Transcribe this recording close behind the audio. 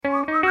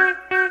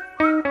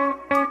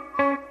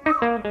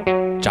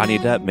Johnny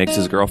Depp makes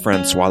his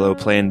girlfriend swallow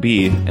Plan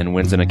B and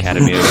wins an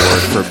Academy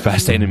Award for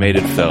Best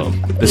Animated Film.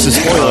 This is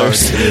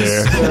spoilers.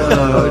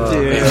 Oh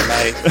dear.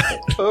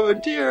 Oh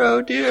dear,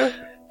 oh dear.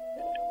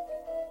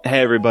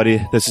 Hey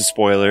everybody, this is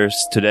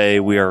Spoilers. Today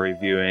we are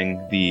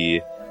reviewing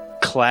the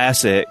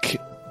classic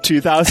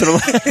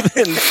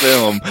 2011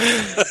 film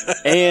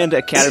and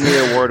Academy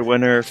Award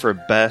winner for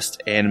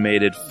Best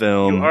Animated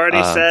Film. You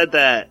already said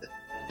that.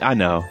 I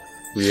know.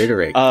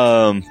 Reiterate.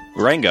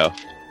 Rango.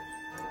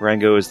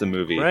 Rango is the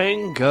movie.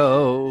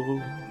 Rango.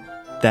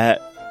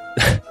 That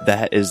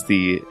is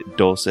the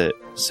dulcet,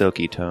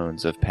 silky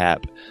tones of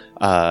Pap.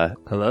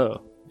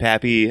 Hello.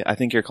 Pappy, I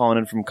think you're calling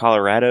in from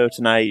Colorado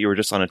tonight. You were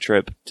just on a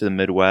trip to the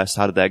Midwest.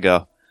 How did that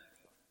go?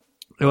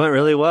 It went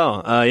really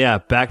well. Yeah,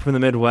 back from the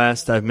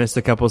Midwest. I've missed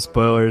a couple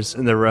spoilers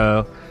in the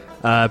row.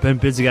 Been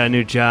busy, got a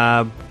new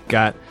job,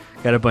 got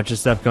a bunch of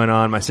stuff going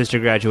on. My sister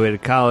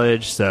graduated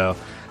college, so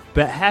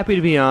but happy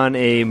to be on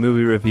a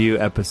movie review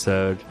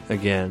episode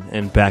again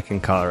and back in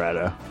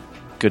Colorado.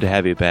 Good to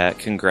have you back.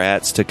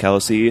 Congrats to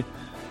Kelsey.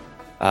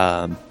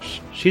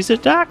 She's a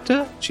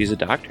doctor. She's a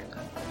doctor.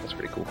 That's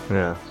pretty cool.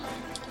 Yeah.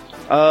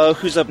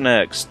 Who's up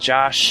next?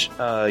 Josh,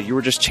 you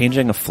were just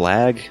changing a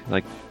flag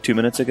like 2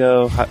 minutes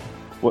ago.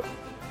 What?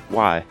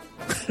 Why?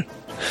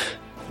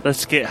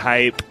 Let's get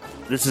hype.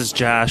 This is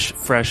Josh,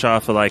 fresh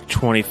off of like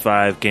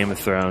 25 Game of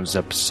Thrones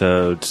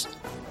episodes.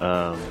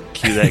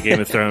 Cue that Game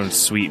of Thrones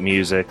sweet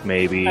music,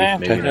 maybe not.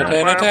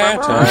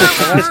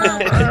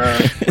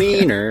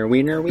 Wiener.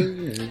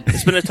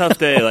 It's been a tough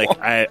day. Like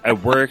I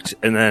worked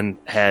and then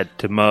had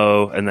to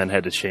mow and then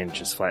had to change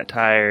his flat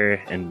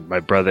tire, and my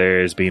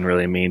brother is being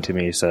really mean to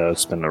me, so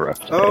it's been a rough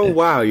day. Oh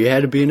wow, you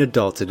had to be an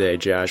adult today,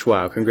 Josh.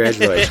 Wow,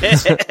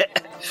 congratulations.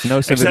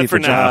 No sympathy Except for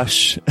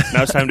Josh.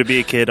 Now it's time to be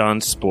a kid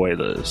on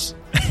Spoilers.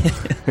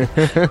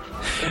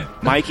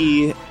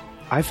 Mikey,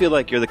 I feel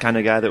like you're the kind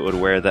of guy that would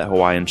wear that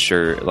Hawaiian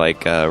shirt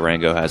like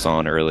Rango has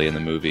on early in the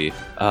movie.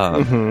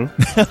 I've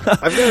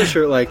got a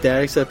shirt like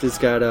that, except it's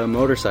got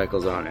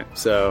motorcycles on it.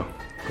 So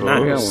I got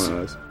one of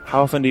those.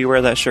 How often do you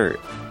wear that shirt?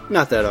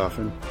 Not that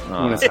often.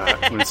 When it's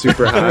hot. When it's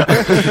super hot.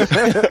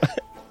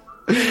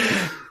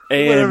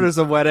 And Whenever there's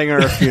a wedding or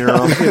a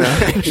funeral.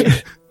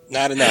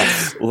 Not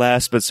enough.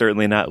 last but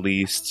certainly not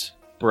least,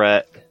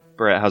 Brett.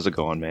 Brett, how's it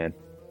going, man?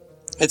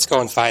 It's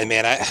going fine,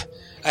 man.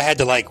 I had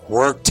to like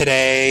work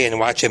today and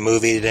watch a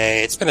movie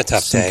today. It's been a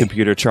tough Some day.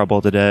 computer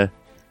trouble today.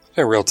 It's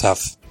been real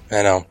tough.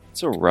 I know.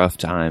 It's a rough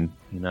time,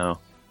 you know.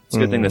 It's a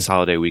good thing this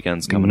holiday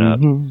weekend's coming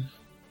up.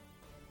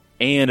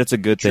 And it's a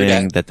good True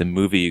thing that. that the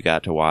movie you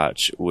got to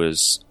watch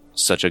was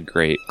such a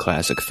great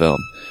classic film.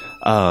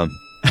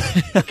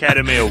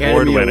 Academy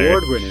Award winner.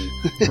 Award-winning.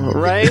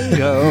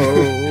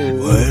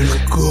 Rango.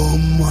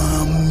 Welcome,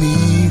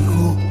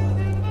 amigo,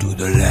 to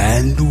the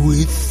land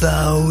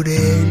without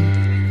end.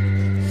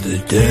 The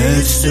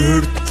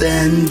desert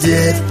and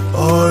death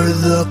are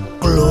the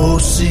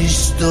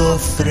closest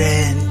of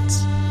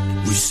friends.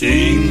 We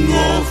sing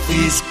of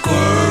his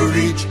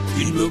courage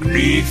in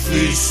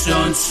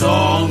magnificent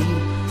song,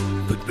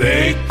 but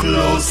pay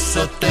close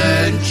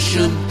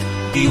attention,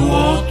 he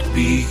won't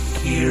be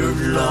here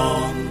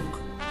long.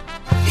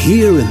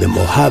 Here in the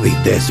Mojave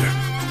Desert,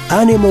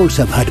 animals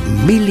have had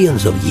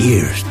millions of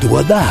years to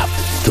adapt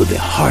to the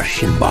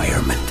harsh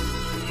environment.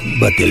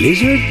 But the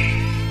lizard,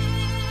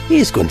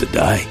 he's going to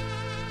die.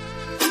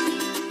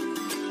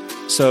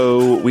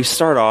 So we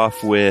start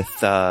off with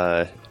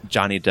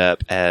Johnny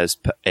Depp as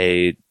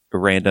a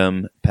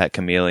random pet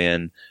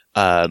chameleon.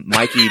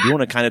 Mikey, do you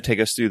want to kind of take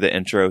us through the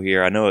intro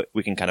here? I know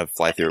we can kind of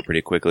fly through it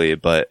pretty quickly,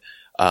 but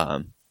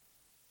kind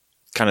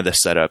of the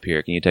setup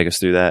here. Can you take us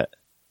through that?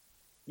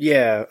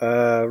 Yeah,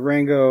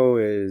 Rango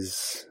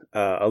is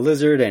a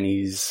lizard, and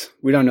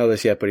we don't know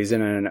this yet, but he's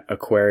in an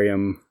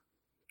aquarium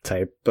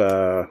type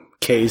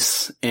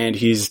case, and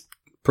he's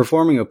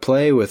performing a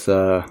play with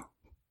a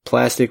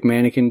plastic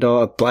mannequin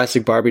doll, a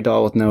plastic Barbie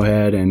doll with no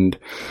head, and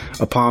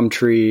a palm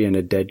tree and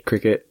a dead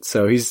cricket.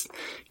 So he's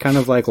kind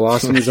of like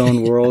lost in his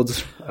own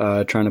world,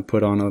 trying to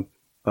put on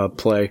a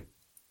play.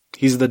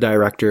 He's the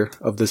director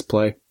of this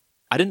play.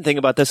 I didn't think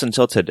about this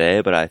until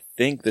today, but I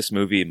think this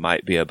movie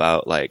might be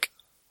about like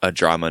a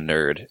drama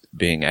nerd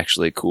being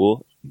actually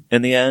cool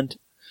in the end.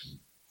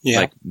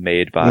 Yeah. Like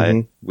made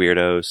by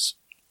weirdos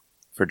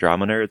for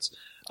drama nerds.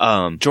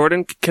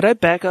 Jordan, could I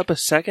back up a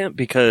second?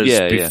 Because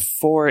Yeah.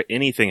 before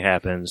anything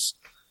happens,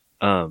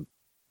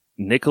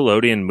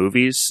 Nickelodeon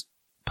Movies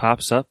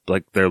pops up,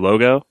 like their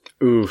logo.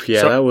 Ooh,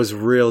 yeah, So- that was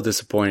real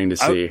disappointing to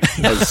see.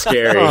 That was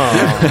scary.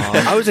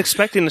 I was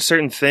expecting a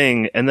certain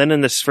thing, and then in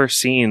this first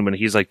scene, when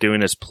he's like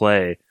doing his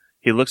play,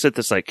 he looks at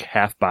this like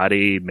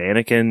half-body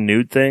mannequin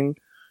nude thing,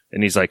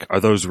 and he's like, "Are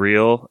those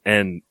real?"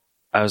 And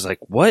I was like,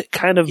 "What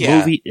kind of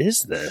movie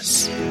is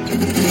this?"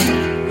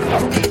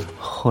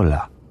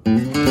 Hola.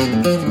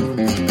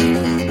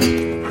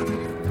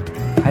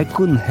 I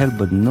couldn't help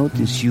but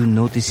notice you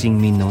noticing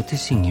me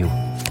noticing you.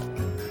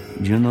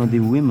 You know, the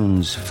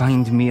women's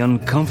find me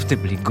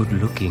uncomfortably good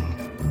looking,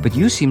 but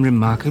you seem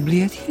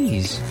remarkably at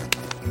ease.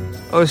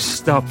 Oh,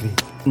 stop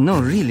it.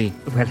 No, really.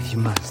 Well, you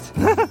must.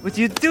 What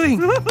are you doing?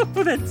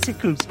 That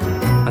tickles.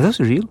 Are those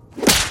real?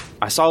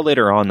 I saw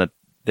later on that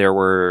there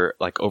were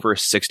like over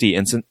 60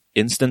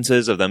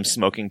 instances of them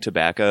smoking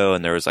tobacco,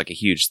 and there was like a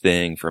huge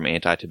thing from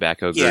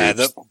anti-tobacco groups.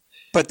 Yeah,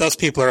 but those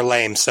people are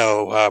lame,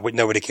 so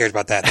nobody cares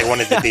about that. They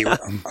wanted to be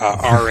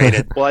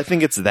R-rated. Well, I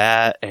think it's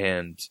that,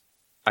 and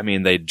I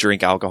mean, they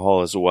drink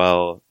alcohol as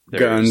well.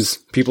 Guns.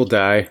 People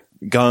die.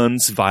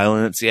 Guns,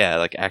 violence, yeah,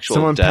 like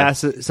actual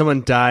death.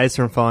 Someone dies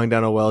from falling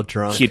down a well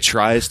drunk. He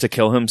tries to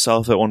kill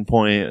himself at one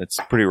point. It's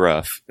pretty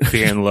rough.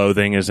 Fear and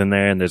Loathing is in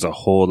there, and there's a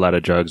whole lot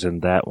of drugs in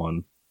that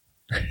one.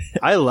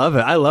 I love it.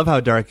 I love how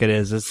dark it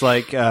is. It's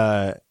like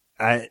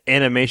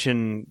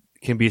animation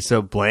can be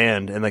so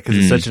bland, and like because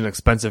it's such an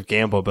expensive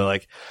gamble. But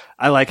like,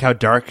 I like how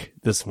dark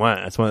this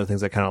went. That's one of the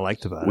things I kind of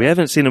liked about it. We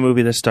haven't seen a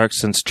movie this dark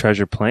since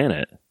Treasure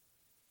Planet.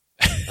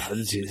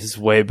 This is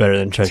way better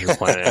than Treasure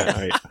Planet.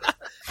 Right?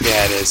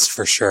 Yeah, it is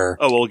for sure.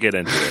 Oh, we'll get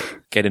into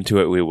it. Get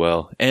into it, we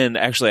will. And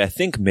actually, I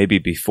think maybe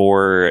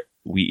before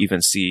we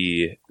even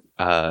see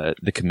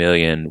the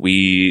chameleon,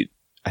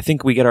 I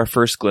think we get our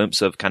first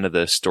glimpse of kind of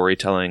the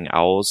storytelling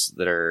owls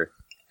that are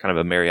kind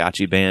of a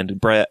mariachi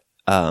band. Brett,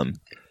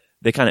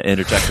 they kind of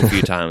interject a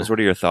few times. What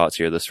are your thoughts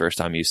here this first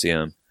time you see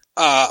them?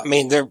 I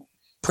mean, they're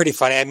pretty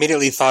funny. I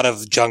immediately thought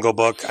of Jungle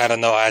Book. I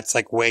don't know. It's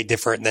like way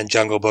different than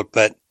Jungle Book,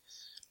 but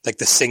like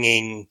the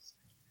singing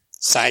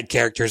side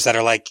characters that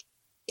are like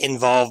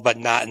involved but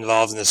not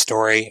involved in the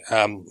story.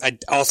 I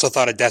also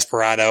thought of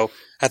Desperado.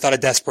 I thought of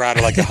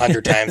Desperado like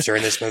 100 times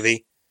during this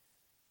movie.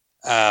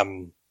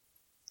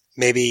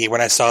 Maybe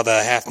when I saw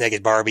the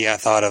half-naked Barbie, I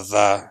thought of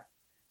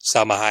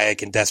Salma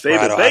Hayek and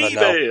Desperado. I don't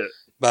know,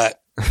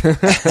 but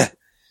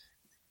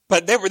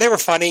but they were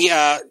funny.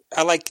 I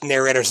like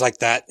narrators like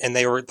that, and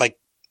they were like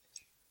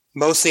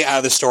mostly out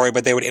of the story,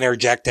 but they would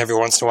interject every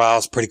once in a while.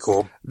 It's pretty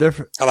cool.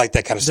 I like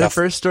that kind of stuff.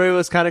 Their first story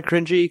was kind of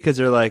cringy because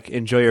they're like,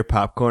 enjoy your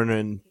popcorn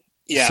and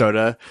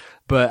soda.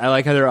 But I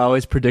like how they're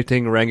always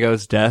predicting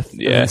Rango's death.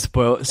 Yeah. And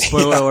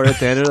spoiler alert at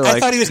the end. I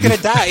thought he was going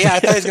to die. Yeah, I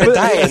thought he was going to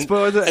die. And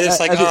it's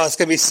like, it's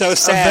going to be so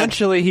sad.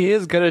 Eventually, he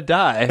is going to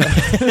die.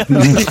 Yeah,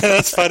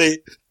 that's funny.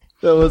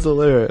 That was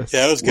hilarious.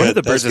 Yeah, it was good. One of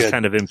the birds is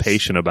kind of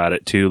impatient about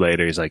it, too,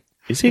 later. He's like,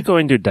 is he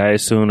going to die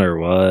soon or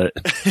what?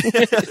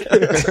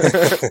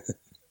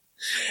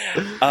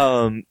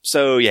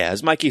 So yeah,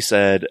 as Mikey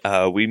said,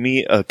 we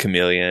meet a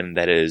chameleon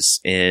that is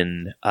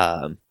in,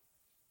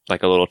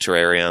 like a little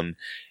terrarium,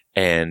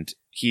 and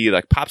he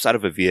like pops out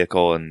of a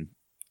vehicle and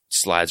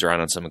slides around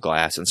on some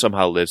glass and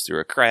somehow lives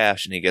through a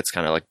crash, and he gets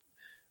kind of like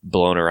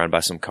blown around by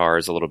some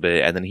cars a little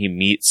bit. And then he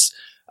meets,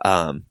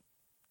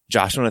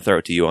 Josh, I want to throw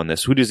it to you on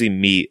this. Who does he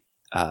meet,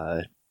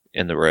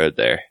 in the road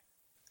there?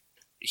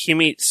 He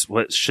meets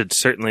what should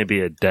certainly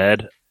be a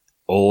dead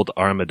old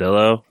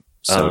armadillo.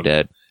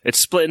 Dead. It's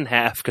split in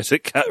half because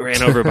it got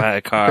ran over by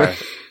a car.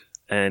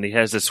 And he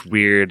has this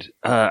weird,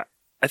 I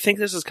think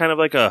this is kind of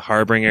like a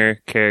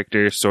Harbinger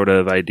character sort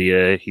of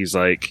idea. He's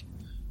like,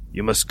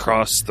 you must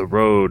cross the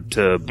road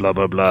to blah,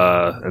 blah,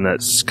 blah. And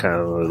that's kind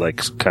of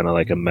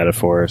like a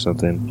metaphor or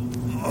something.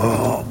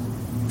 Oh,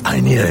 I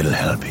need a little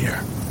help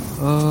here.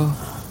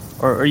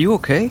 Are you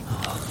okay?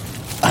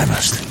 I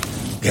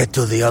must get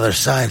to the other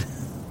side.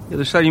 The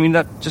other side? You mean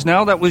that just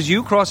now? That was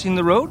you crossing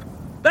the road?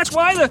 That's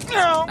why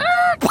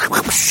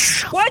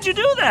Why'd you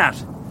do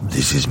that?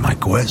 This is my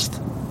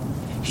quest.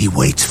 He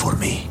waits for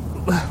me.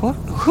 What?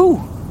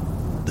 Who?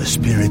 The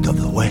spirit of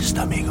the West,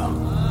 amigo.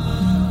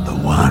 The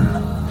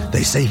one.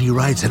 They say he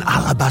rides an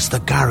alabaster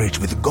carriage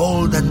with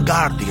golden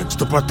guardians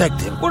to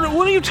protect him. What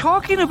are you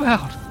talking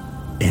about?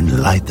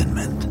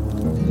 Enlightenment.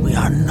 We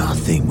are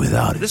nothing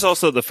without it. This is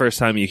also the first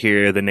time you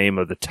hear the name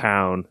of the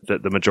town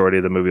that the majority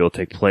of the movie will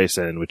take place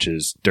in, which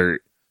is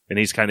Dirt. And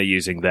he's kind of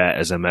using that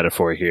as a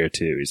metaphor here,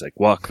 too. He's like,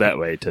 walk that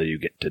way till you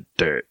get to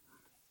Dirt.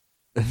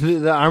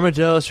 The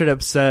armadillo straight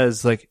up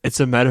says, like, it's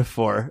a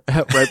metaphor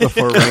right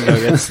before Rango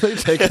gets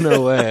taken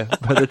away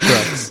by the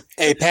trucks.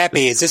 Hey,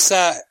 Pappy, is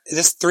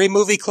this 3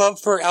 movie club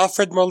for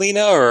Alfred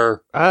Molina,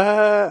 or?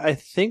 I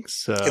think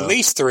so. At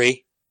least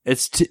 3.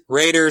 It's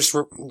Raiders,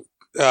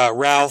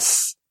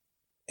 Ralph,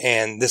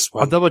 and this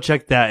one. I'll double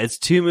check that. It's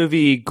 2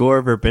 movie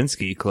Gore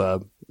Verbinski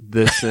club.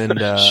 This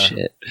and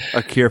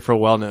A Cure for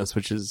Wellness,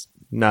 which is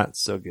not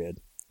so good.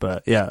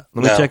 But yeah,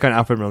 let me check on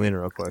Alfred Molina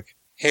real quick.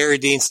 Harry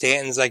Dean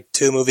Stanton's like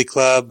 2 movie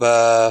club.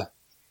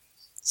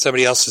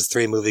 Somebody else's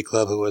 3 movie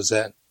club. Who was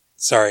that?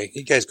 Sorry,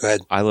 you guys go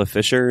ahead. Isla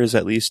Fisher is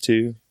at least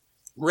 2.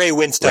 Ray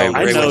Winstone.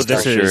 I know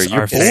this is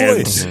our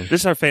fans. boys.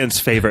 This is our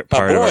fans' favorite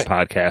part of our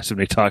podcast when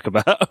we talk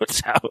about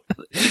how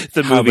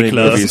the How movie many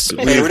club. movies?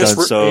 We've done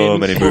so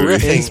many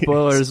movies. In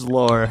spoilers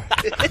lore.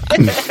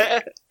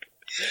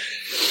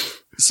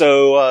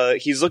 So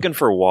he's looking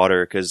for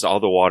water because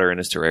all the water in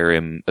his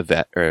terrarium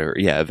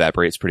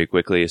evaporates pretty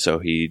quickly. So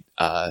he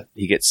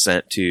gets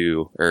sent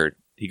to, or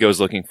he goes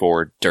looking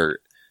for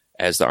dirt,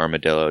 as the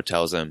armadillo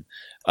tells him.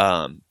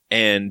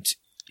 And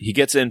he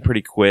gets in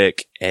pretty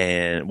quick,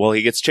 and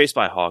he gets chased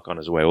by a hawk on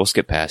his way. We'll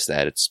skip past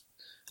that. It's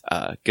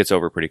gets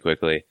over pretty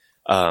quickly.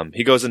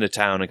 He goes into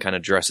town and kind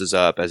of dresses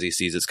up as he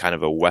sees it's kind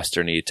of a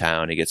westerny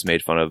town. He gets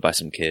made fun of by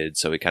some kids,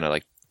 so he kind of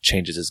like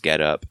changes his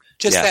getup.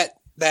 Just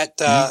that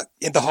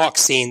in the Hawk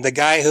scene, the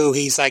guy who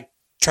he's like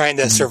trying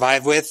to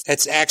survive with,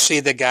 it's actually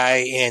the guy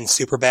in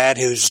Superbad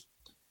who's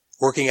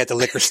working at the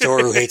liquor store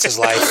who hates his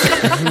life.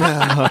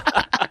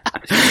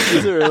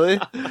 Is it really?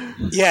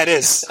 Yeah, it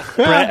is.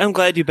 Brett, I'm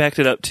glad you backed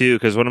it up too,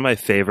 because one of my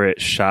favorite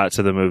shots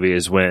of the movie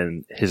is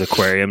when his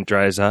aquarium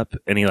dries up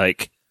and he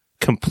like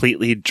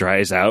completely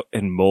dries out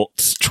and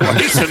molts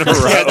twice in a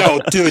row. Yeah, no,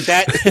 dude,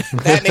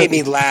 that made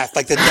me laugh.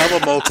 Like the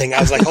double molting,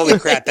 I was like, holy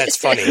crap, that's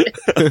funny.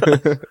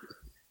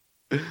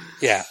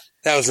 Yeah,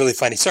 that was really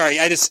funny. Sorry,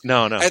 I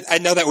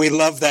know that we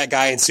love that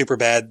guy in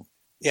Superbad.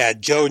 Yeah,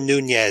 Joe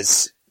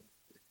Nunez.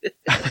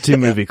 Two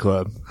Movie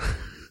Club.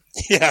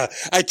 Yeah,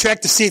 I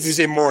checked to see if he's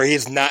in more.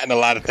 He's not in a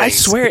lot of things. I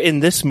swear in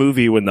this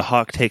movie when the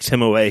Hawk takes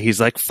him away, he's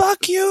like,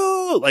 fuck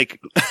you!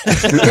 Like,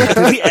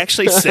 did he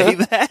actually say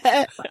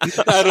that?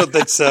 I don't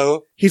think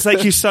so. He's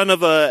like, you son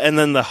of a... And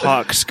then the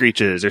Hawk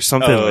screeches or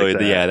something like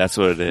that. Yeah, that's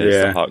what it is.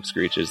 Yeah. The Hawk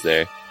screeches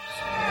there.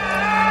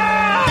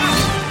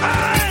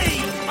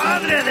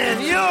 Padre de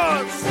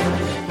Dios!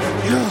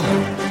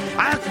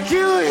 I'll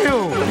kill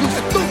you! You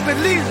stupid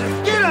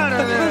lizard! Get out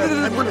of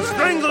there! I'm gonna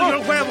strangle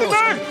your huevos!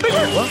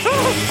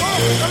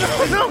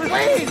 No,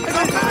 wait!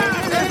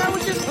 I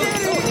was just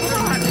kidding!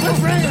 Come on, we're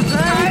friends,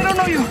 right? I don't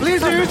know you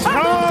lizards!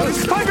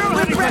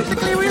 We're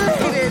practically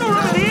related!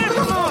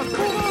 Come on!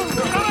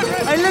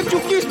 I let you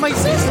kiss my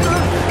sister!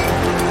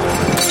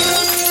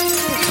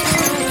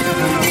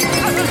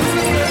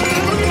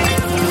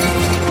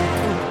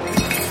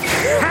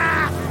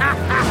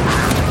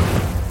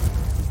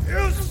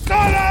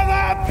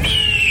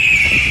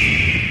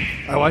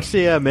 I watched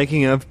the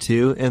making of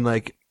too, and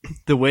like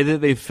the way that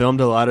they filmed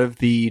a lot of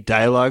the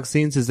dialogue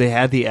scenes is they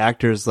had the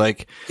actors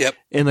like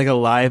in like a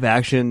live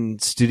action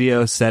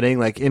studio setting,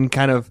 like in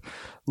kind of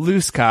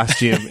loose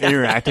costume,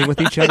 interacting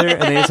with each other,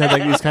 and they just had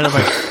like these kind of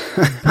like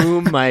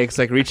boom mics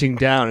like reaching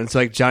down, and so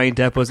like Johnny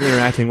Depp was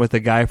interacting with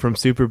the guy from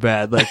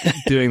Superbad, like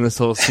doing this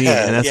whole scene,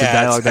 and that's the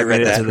dialogue that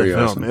made it to the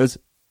film.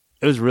 Awesome.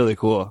 It was really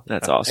cool.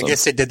 That's awesome. I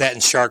guess they did that in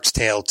Shark's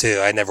Tale too.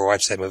 I never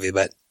watched that movie,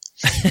 but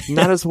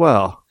not as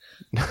well.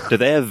 Do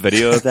they have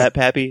video of that,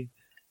 Pappy?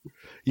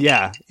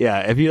 Yeah.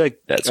 If you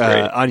like, that's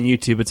great. On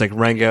YouTube, it's like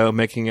Rango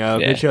making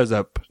of. It shows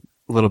up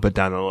a little bit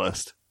down the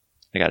list.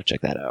 I got to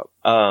check that out.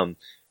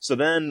 So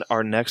then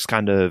our next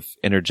kind of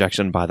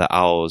interjection by the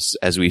owls,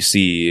 as we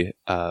see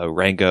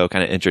Rango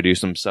kind of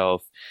introduce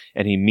himself,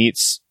 and he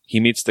meets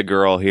the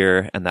girl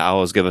here, and the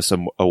owls give us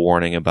a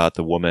warning about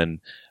the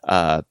woman.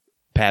 Pap,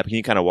 can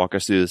you kind of walk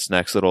us through this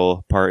next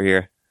little part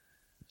here?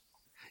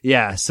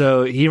 Yeah,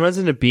 so he runs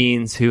into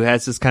Beans, who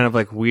has this kind of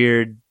like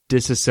weird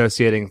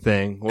disassociating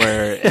thing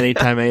where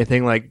anytime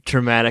anything like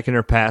traumatic in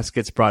her past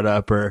gets brought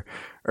up or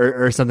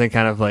something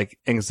kind of like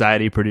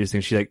anxiety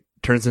producing, she like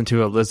turns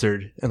into a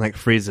lizard and like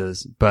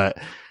freezes. But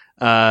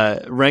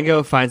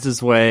Rango finds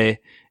his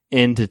way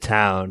into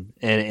town,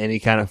 and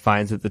he kind of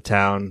finds that the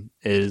town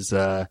is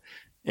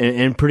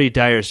in pretty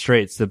dire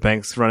straits. The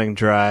bank's running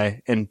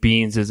dry, and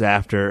Beans is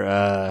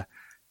after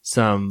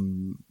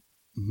some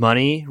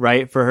money,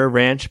 right, for her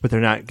ranch, but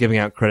they're not giving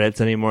out credits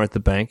anymore at the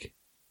bank.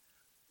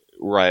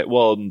 Right.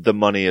 Well, the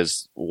money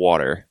is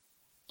water.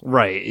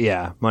 Right.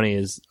 Yeah. Money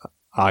is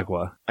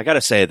agua. I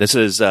gotta say, this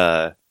is,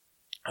 I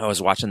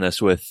was watching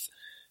this with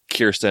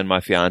Kirsten,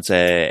 my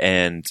fiance,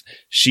 and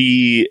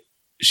she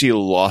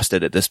lost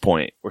it at this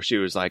point where she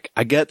was like,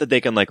 I get that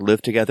they can like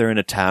live together in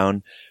a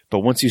town, but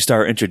once you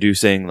start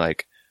introducing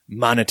like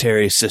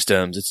monetary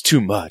systems, it's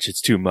too much. And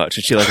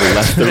she like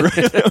left the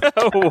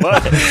room.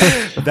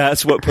 What?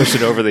 That's what pushed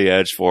it over the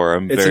edge for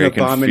him. It's very an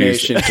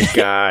abomination to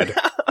God.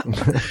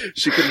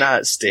 She could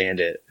not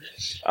stand it.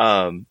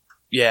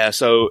 Yeah.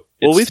 So,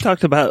 we've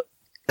talked about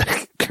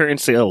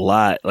currency a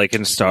lot, like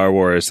in Star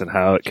Wars, and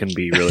how it can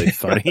be really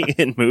funny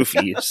in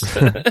movies.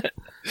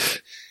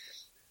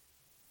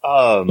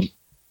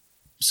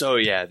 So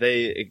yeah,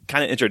 it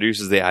kind of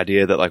introduces the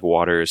idea that like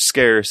water is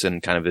scarce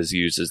and kind of is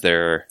used as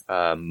their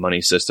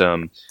money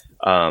system.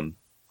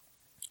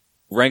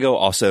 Rango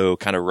also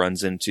kind of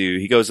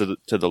he goes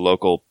to the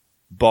local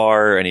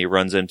bar, and he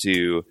runs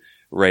into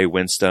Ray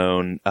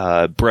Winstone.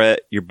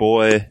 Brett, your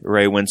boy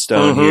Ray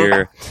Winstone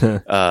here.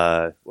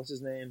 What's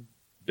his name?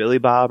 Billy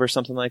Bob or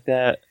something like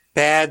that.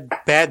 Bad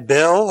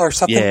Bill or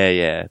something.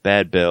 Yeah,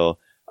 Bad Bill.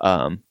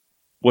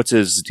 What's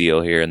his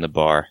deal here in the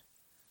bar?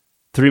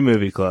 3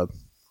 Movie Club.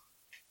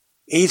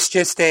 He's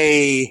just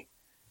a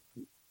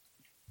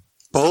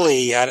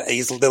bully.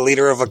 He's the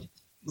leader of a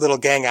little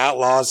gang of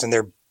outlaws, and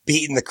they're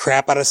beating the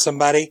crap out of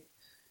somebody.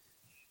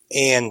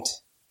 And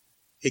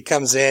he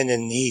comes in,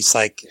 and he's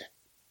like,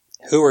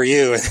 "Who are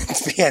you?" And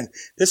man,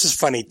 this is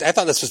funny. I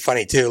thought this was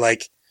funny too.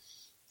 Like,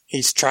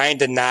 he's trying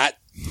to not.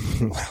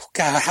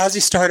 God, how does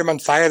he start him on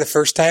fire the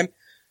first time?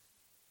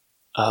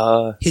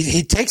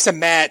 He takes a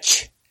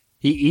match.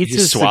 He eats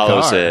his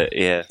swallows cigar. It,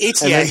 yeah. He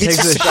eats a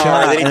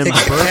cigar, then he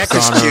takes a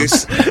cactus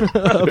juice.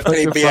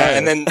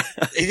 And then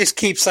he just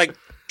keeps like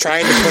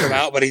trying to put him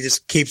out, but he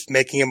just keeps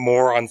making him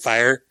more on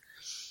fire.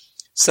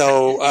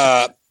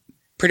 So,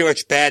 pretty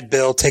much Bad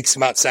Bill takes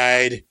him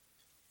outside,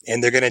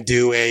 and they're going to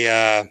do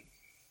a,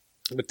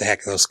 what the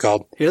heck are those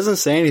called? He doesn't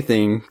say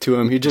anything to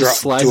him. He just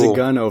slides a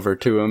gun over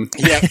to him.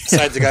 Yeah,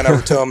 slides the gun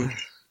over to him.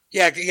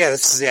 Yeah,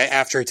 this is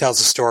after he tells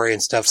the story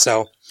and stuff.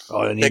 So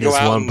they go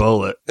out one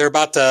bullet. They're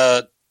about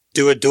to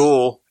do a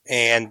duel,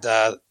 and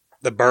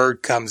the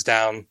bird comes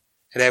down,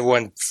 and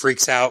everyone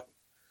freaks out.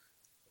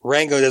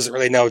 Rango doesn't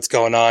really know what's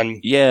going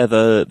on. Yeah,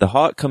 the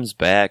hawk comes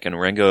back, and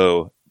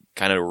Rango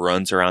kind of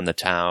runs around the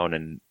town,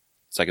 and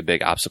it's like a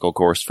big obstacle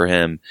course for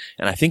him.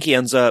 And I think he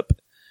ends up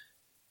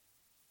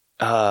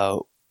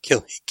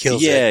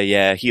kills it.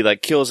 Yeah, he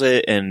like kills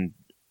it, and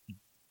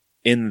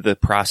in the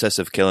process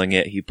of killing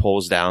it, he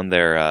pulls down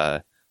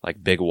their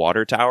like big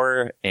water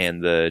tower,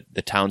 and the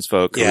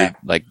townsfolk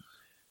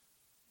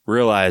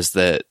realize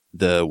that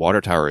the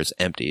water tower is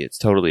empty. It's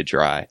totally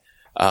dry.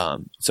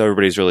 So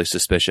everybody's really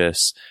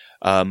suspicious.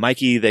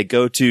 Mikey, they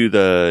go to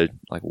the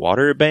like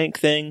water bank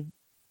thing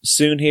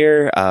soon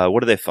here.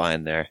 What do they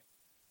find there?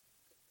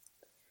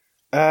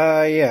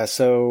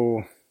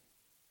 So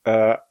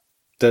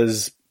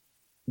does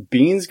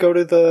Beans go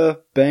to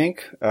the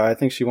bank? I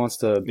think she wants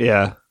to.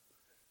 Yeah.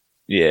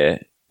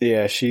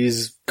 Yeah,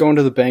 she's going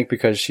to the bank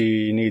because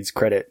she needs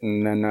credit,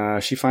 and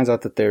then she finds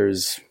out that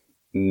there's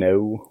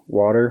no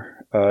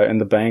water in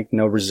the bank,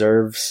 no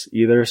reserves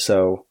either,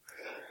 so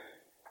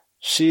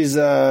she's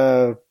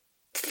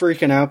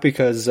freaking out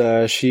because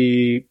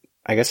she,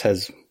 I guess,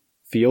 has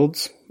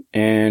fields,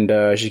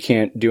 and she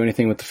can't do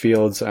anything with the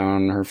fields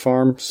on her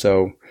farm,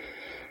 so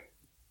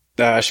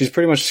she's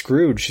pretty much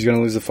screwed. She's going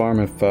to lose the farm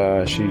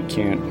if she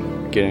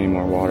can't get any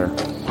more water.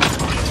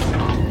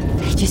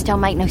 It just don't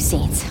make no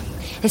sense.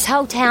 This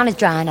whole town is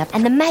drying up,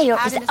 and the mayor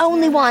is the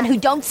only one who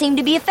don't seem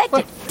to be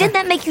affected. Didn't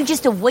that make you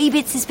just a wee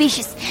bit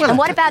suspicious? And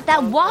what about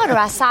that water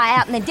I saw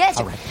out in the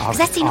desert?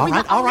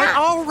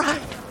 All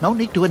right. No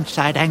need to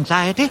incite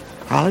anxiety.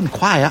 I'll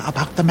inquire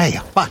about the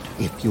mayor. But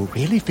if you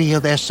really feel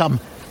there's some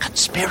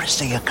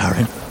conspiracy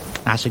occurring,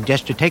 I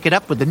suggest you take it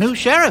up with the new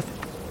sheriff.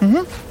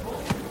 Mm-hmm.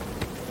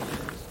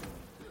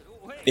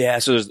 Yeah,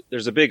 so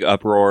there's a big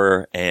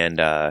uproar,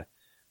 and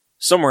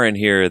somewhere in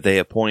here they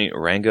appoint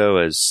Rango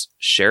as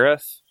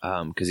sheriff.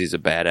 Because he's a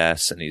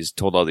badass and he's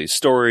told all these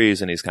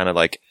stories and he's kind of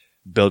like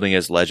building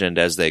his legend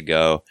as they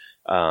go.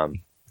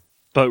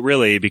 But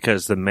really,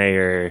 because the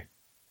mayor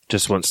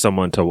just wants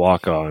someone to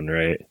walk on,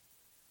 right?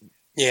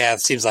 Yeah,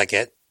 it seems like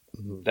it.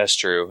 That's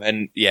true.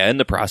 And yeah, in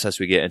the process,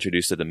 we get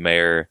introduced to the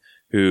mayor,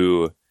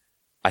 who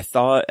I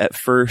thought at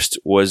first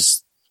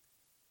was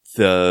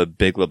the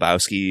Big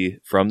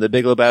Lebowski from the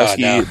Big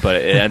Lebowski, but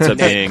it ends up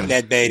being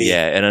Ned Beatty.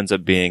 Yeah, it ends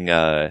up being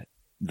the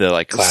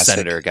like Classic.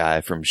 senator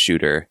guy from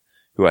Shooter,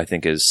 who I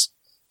think is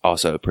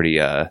also a pretty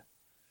kind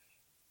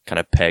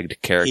of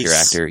pegged character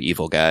actor,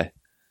 evil guy.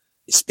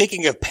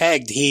 Speaking of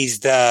pegged,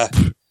 he's the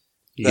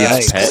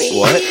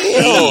What?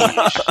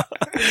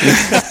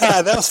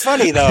 That was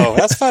funny, though.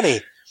 That's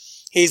funny.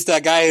 He's the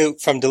guy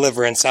from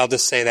Deliverance, I'll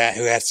just say that,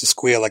 who has to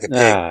squeal like a pig.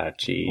 Ah,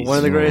 jeez. One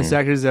of the greatest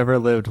actors ever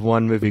lived,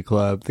 One Movie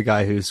Club, the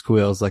guy who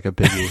squeals like a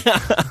piggy.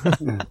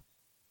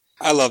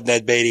 I love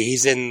Ned Beatty.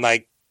 He's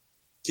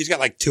got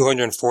like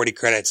 240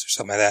 credits or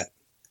something like that.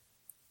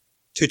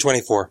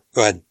 224.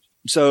 Go ahead.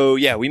 So,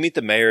 yeah, we meet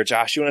the mayor.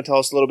 Josh, you want to tell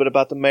us a little bit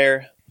about the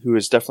mayor, who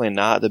is definitely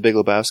not the Big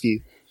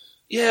Lebowski?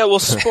 Yeah, well,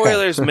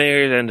 spoilers,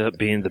 mayor ended up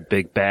being the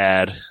big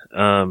bad.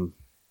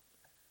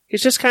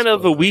 He's just kind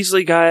of a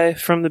Weasley guy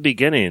from the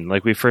beginning.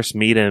 Like, we first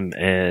meet him,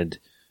 and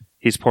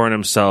he's pouring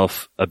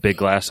himself a big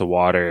glass of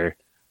water.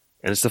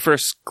 And it's the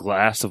first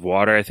glass of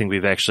water I think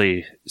we've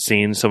actually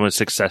seen someone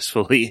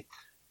successfully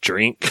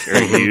drink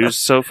or use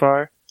so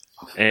far.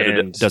 And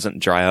it doesn't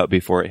dry out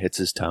before it hits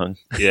his tongue.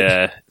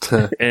 Yeah.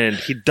 And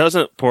he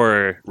doesn't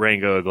pour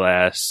Rango a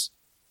glass.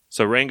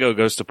 So Rango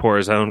goes to pour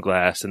his own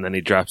glass, and then he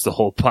drops the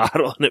whole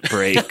bottle, and it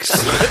breaks.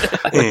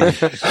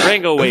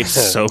 Rango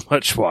wastes so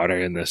much water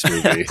in this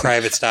movie.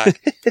 Private stock.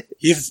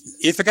 You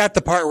forgot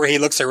the part where he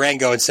looks at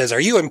Rango and says,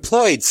 "Are you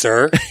employed,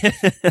 sir?"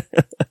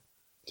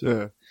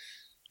 Sure.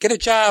 Get a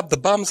job. The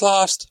bum's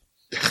lost.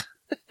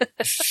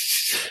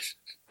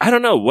 I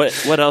don't know.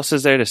 What else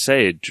is there to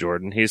say,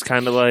 Jordan? He's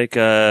kind of like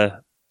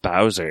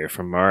Bowser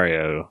from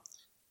Mario.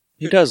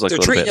 He does look a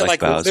little bit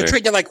like Bowser. They're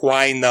treating it like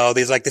wine, though.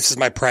 He's like, "This is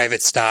my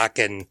private stock,"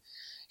 and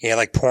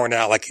like pouring it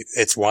out like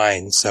it's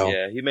wine. So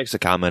yeah, he makes a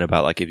comment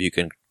about like if you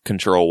can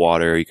control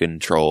water, you can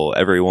control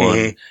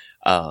everyone.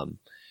 Mm-hmm.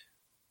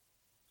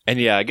 And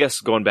yeah, I guess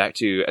going back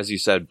to, as you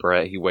said,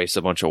 Brett, he wastes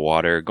a bunch of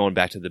water. Going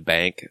back to the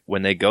bank,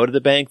 when they go to the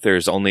bank,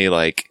 there's only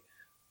like,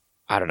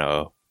 I don't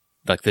know,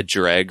 like the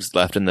dregs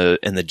left in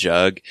the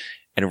jug,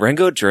 and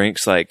Rango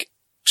drinks like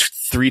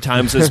 3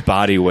 times his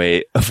body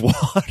weight of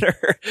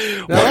water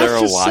while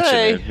they're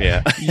watching him.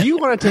 Yeah. You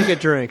want to take a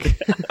drink.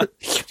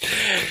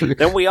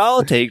 Then we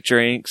all take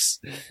drinks,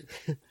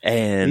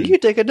 and you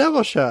take a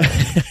double shot.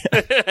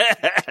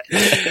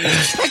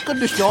 Thank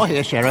goodness you're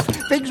here, Sheriff.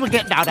 Things were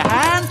getting out of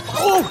hand.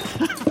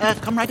 Oh,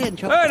 come right in,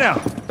 Chuck. All right,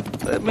 now,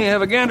 let me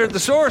have a gander at the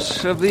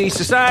source of the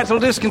societal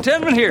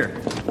discontentment here.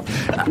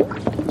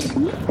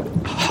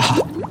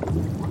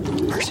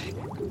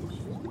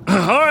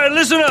 All right,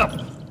 listen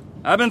up.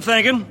 I've been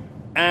thinking,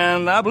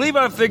 and I believe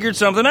I've figured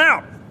something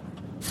out.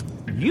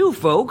 You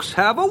folks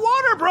have a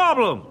water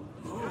problem.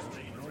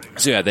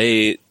 So yeah,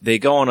 they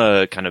go on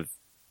a kind of,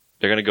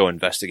 they're going to go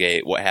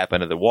investigate what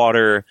happened to the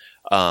water.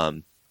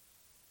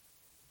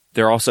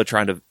 They're also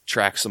trying to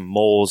track some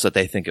moles that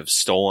they think have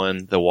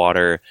stolen the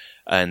water,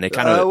 and they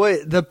kind of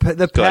wait, the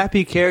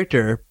Pappy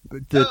character,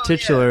 the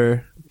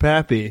titular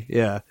Pappy,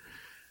 yeah.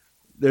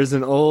 There's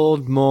an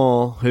old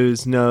mole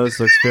whose nose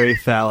looks very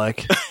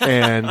phallic,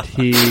 and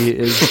he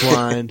is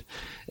blind,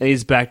 and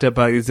he's backed up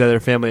by these other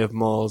family of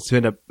moles who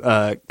end up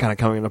kind of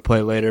coming into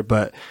play later.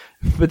 But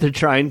they're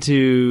trying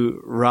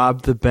to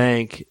rob the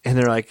bank, and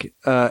they're like,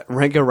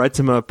 Rango writes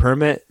him a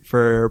permit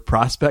for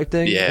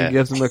prospecting, and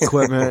gives him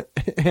equipment,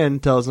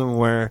 and tells him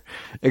where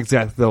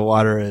exactly the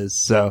water is.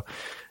 So,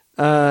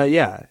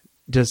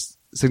 just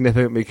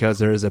significant because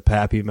there is a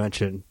Pappy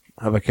mention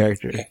of a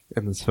character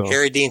in this film.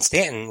 Harry Dean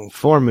Stanton.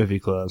 For Movie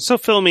Club. So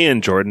fill me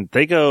in, Jordan.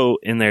 They go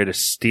in there to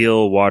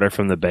steal water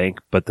from the bank,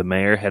 but the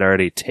mayor had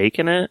already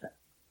taken it?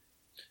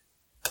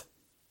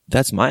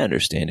 That's my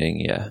understanding,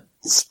 yeah.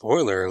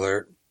 Spoiler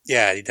alert.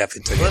 Yeah, he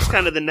definitely took Well, it. that's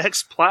kind of the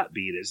next plot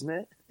beat, isn't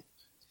it?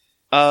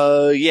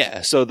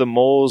 Yeah. So the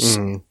moles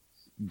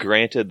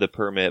granted the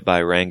permit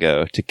by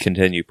Rango to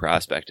continue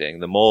prospecting.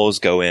 The moles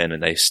go in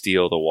and they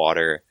steal the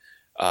water.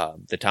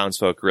 The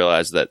townsfolk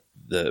realize that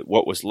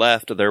what was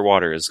left of their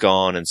water is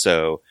gone, and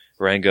so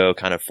Rango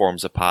kind of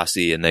forms a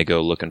posse and they go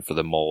looking for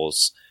the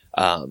moles.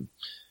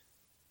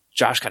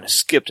 Josh kind of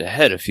skipped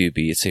ahead a few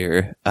beats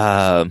here.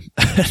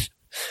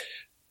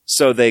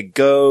 So they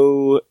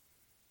go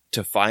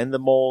to find the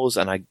moles,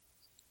 and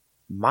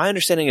my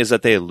understanding is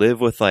that they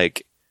live with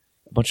like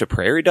a bunch of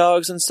prairie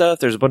dogs and stuff.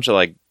 There's a bunch of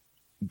like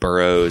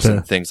burrows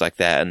and things like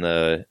that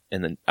out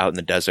in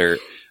the desert.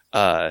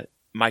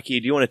 Mikey,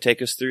 do you want to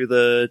take us through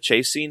the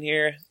chase scene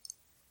here?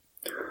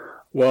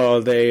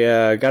 Well, they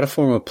got to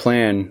form a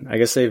plan. I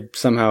guess they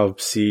somehow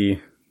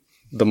see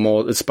the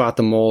mole, spot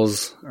the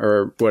moles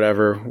or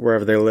whatever,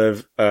 wherever they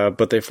live.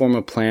 But they form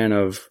a plan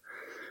of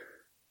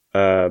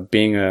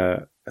being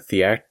a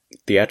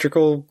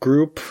theatrical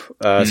group.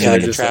 So they're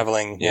just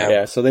traveling.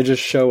 Yeah, so they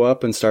just show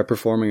up and start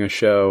performing a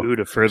show. Ooh,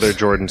 to further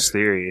Jordan's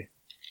theory.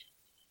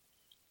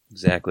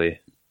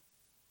 Exactly.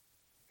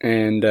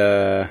 And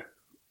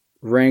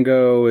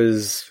Rango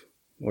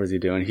what is he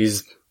doing?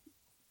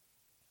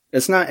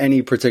 It's not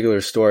any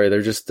particular story.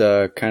 They're just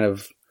kind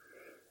of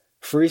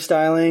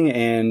freestyling,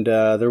 and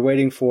they're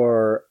waiting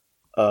for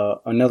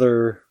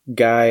another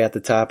guy at the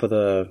top of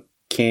the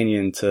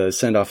canyon to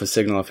send off a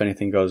signal if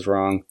anything goes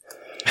wrong.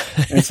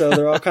 And so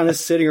they're all kind of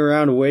sitting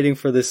around waiting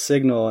for this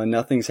signal, and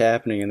nothing's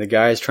happening. And the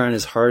guy is trying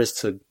his hardest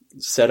to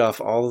set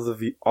off all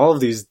of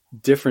these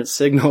different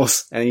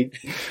signals, and he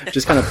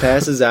just kind of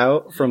passes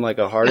out from like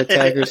a heart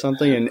attack or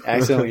something, and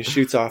accidentally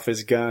shoots off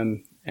his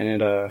gun,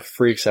 and it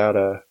freaks out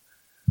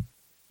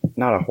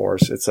not a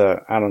horse. It's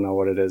I don't know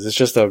what it is. It's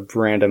just a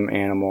random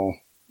animal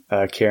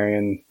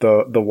carrying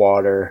the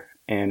water,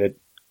 and it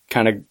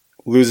kind of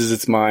loses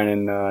its mind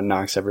and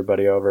knocks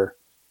everybody over.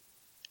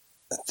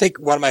 I think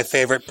one of my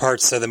favorite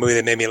parts of the movie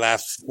that made me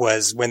laugh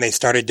was when they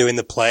started doing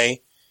the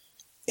play,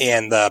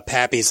 and the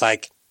Pappy's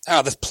like,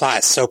 "Oh, this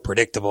plot is so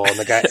predictable," and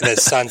the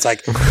son's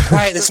like,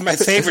 "Right, this is my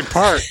favorite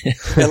part."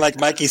 And like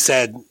Mikey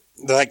said,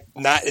 they're like,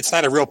 it's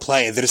not a real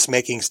play. They're just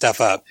making stuff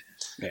up.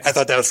 Yeah. I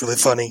thought that was really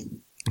funny.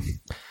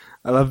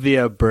 I love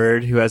the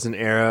bird who has an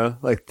arrow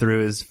like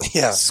through his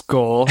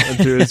skull and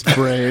through his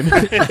brain.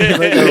 Like,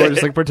 everyone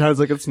just like pretends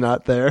like it's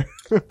not there.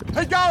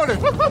 Hey, got it!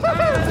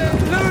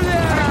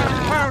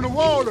 Found the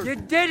water. You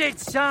did it,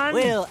 son.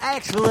 Well,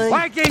 actually,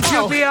 why can't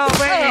you be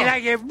already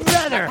like your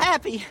brother?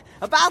 Happy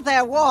about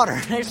that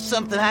water. There's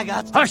something I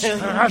got to tell you.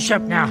 Hush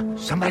up now.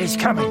 Somebody's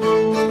coming.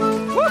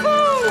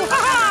 Woohoo!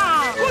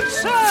 Ha-ha! Good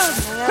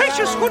son.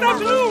 Gracious good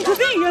afternoon to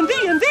thee and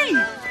thee and thee.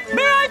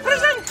 May I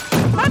present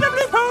Madame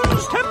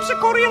Lupo's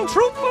Terpsichorean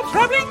troupe of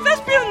traveling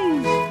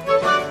thespians?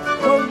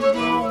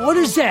 What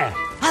is that?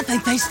 I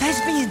think they's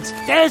thespians.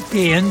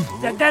 Thespian?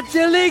 That's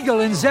illegal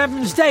in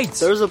 7 states.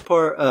 There's a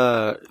part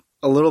a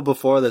little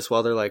before this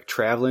while they're like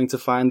traveling to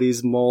find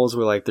these moles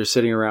where like they're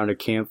sitting around a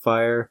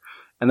campfire,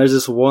 and there's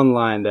this one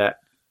line that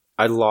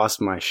I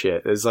lost my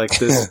shit. It's like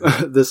this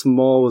this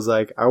mole was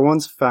like, "I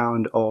once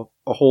found a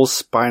whole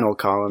spinal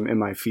column in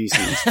my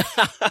feces,"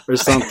 or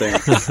something.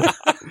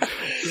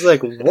 It's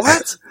like,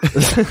 what?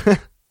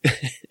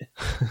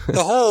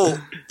 The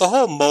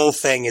whole mole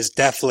thing is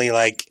definitely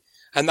like,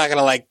 I'm not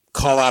gonna like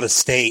call out a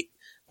state,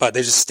 but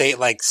there's a state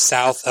like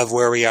south of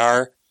where we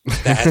are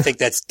that I think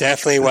that's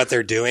definitely what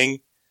they're doing.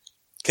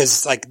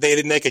 Cause like they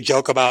did make a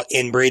joke about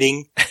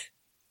inbreeding,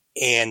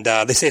 and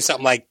they say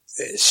something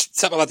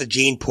about the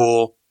gene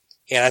pool.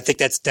 And I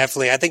think I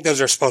think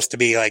those are supposed to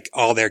be like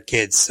all their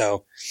kids.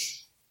 So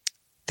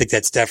I think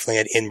that's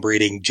definitely an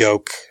inbreeding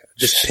joke.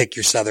 Just pick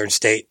your southern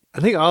state. I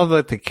think all of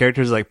like the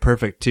characters are like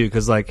perfect too,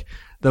 because like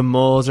the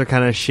moles are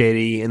kind of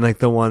shady, and like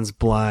the one's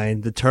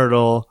blind. The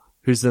turtle,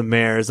 who's the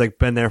mayor, has like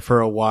been there for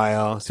a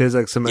while, so he has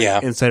like some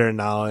like, insider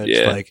knowledge.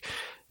 Yeah. Like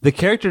The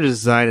character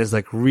design is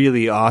like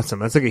really awesome.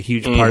 That's like a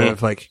huge part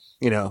of like,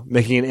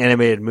 making an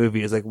animated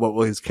movie is like, what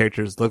will these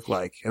characters look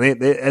like?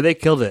 And they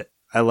killed it.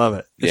 I love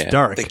it. It's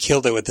dark. They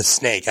killed it with the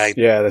snake.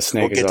 The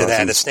snake We'll get to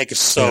that. The snake is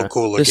so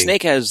cool looking. The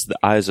snake has the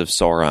eyes of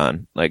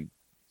Sauron. Like,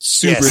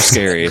 super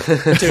scary.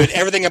 Dude,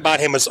 everything about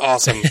him was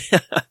awesome.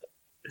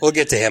 We'll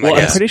get to him, well,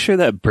 I guess. I'm pretty sure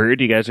that bird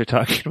you guys are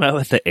talking about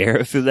with the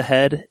arrow through the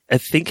head, I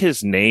think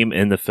his name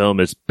in the film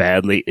is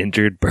Badly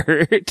Injured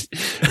Bird,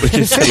 which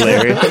is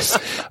hilarious.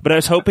 But I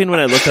was hoping when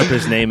I looked up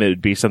his name, it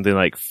would be something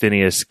like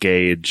Phineas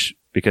Gage,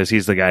 because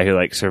he's the guy who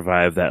like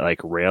survived that like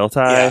rail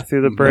tie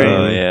through the brain.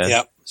 Oh, yeah.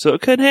 Yep. So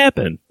it could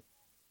happen.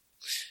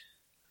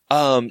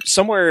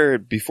 Somewhere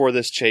before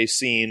this chase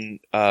scene,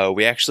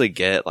 we actually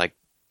get like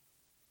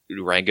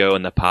Rango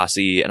and the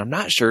posse, and I'm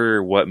not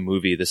sure what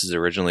movie this is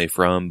originally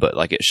from, but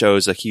like it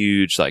shows a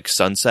huge like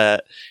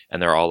sunset, and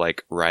they're all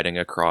like riding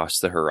across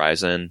the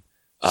horizon.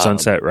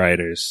 Sunset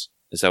Riders.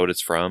 Is that what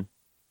it's from?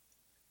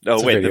 Oh,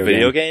 It's a wait, the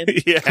video game?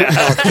 Yeah.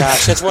 Oh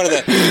gosh, that's one of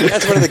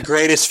the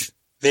greatest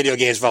video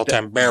games of all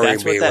time. Bury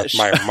me with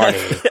my money.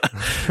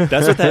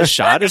 That's what that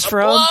shot is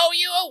from? Blow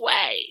you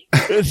away.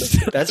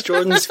 That's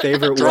Jordan's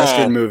favorite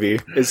Western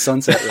movie is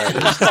Sunset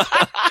Riders.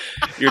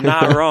 You're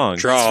not wrong.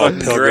 Draw,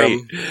 it's fucking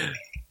Pilgrim. great.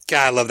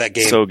 God, I love that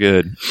game. So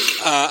good.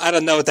 I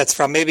don't know what that's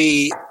from.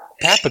 Maybe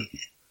Papa.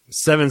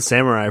 Seven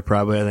Samurai,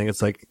 probably. I think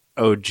it's like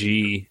OG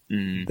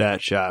that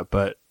shot,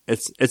 but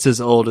it's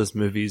as old as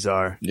movies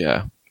are.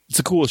 Yeah. It's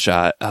a cool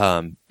shot.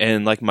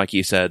 And like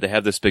Mikey said, they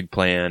have this big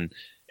plan,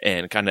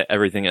 and kind of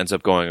everything ends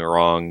up going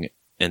wrong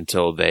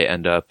until they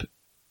end up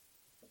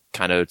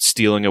kind of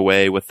stealing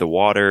away with the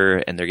water,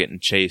 and they're getting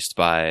chased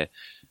by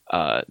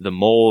the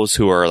moles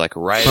who are like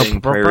riding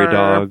prairie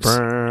dogs.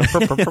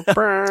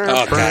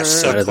 Oh gosh,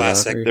 so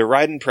classic. They're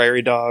riding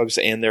prairie dogs,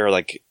 and they're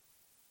like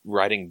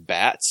riding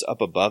bats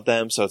up above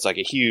them. So it's like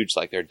a huge,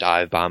 like they're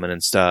dive bombing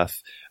and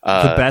stuff.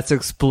 The bats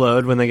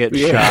explode when they get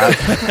shot.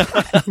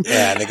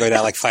 Yeah, and they go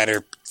down like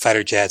fighter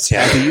jets.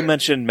 Yeah. So you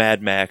mentioned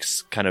Mad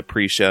Max kind of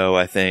pre-show,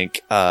 I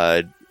think.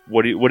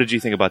 What did you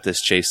think about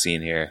this chase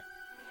scene here?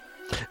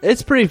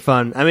 It's pretty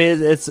fun. I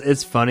mean,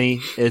 it's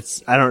funny.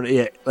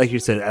 Like you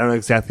said, I don't know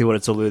exactly what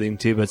it's alluding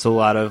to, but it's a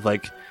lot of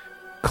like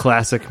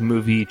classic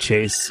movie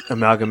chase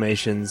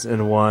amalgamations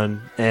in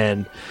one.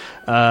 And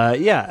what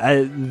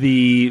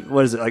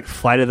is it, like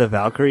Flight of the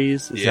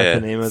Valkyries? Is that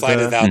the name of Flight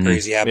of the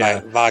Valkyries? Mm-hmm. By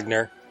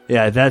Wagner.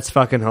 Yeah, that's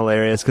fucking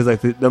hilarious because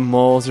like the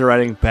moles are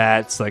riding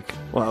bats, like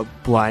a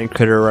blind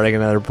critter riding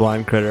another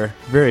blind critter.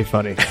 Very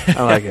funny.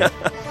 I like it.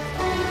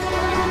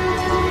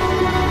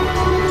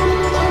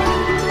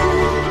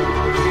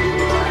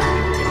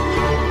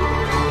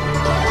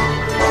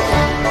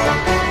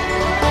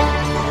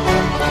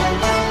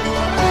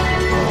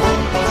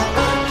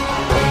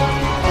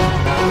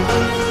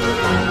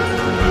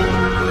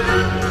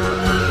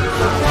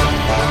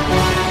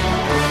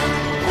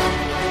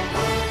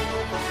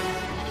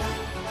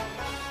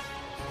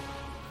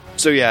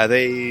 So yeah,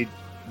 the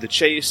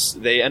chase,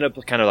 they end up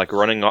kind of like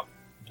running off,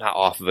 not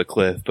off of a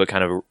cliff, but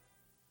kind of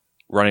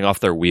running off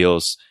their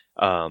wheels.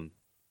 And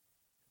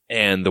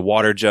the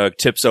water jug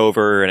tips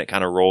over and it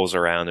kind of rolls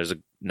around. There's a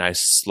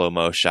nice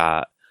slow-mo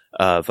shot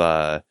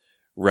of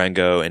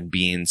Rango and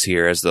Beans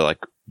here as the like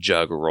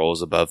jug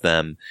rolls above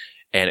them.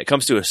 And it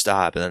comes to a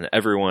stop, and then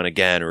everyone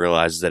again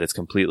realizes that it's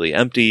completely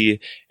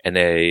empty, and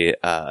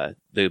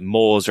the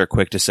moles are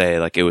quick to say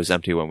like it was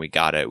empty when we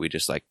got it. We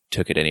just like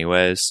took it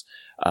anyways.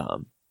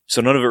 So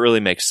none of it really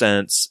makes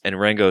sense, and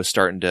Rango's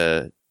starting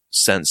to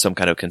sense some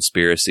kind of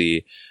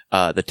conspiracy.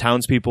 The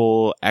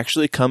townspeople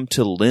actually come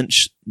to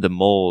lynch the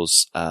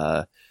moles.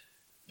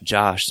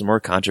 Josh, some more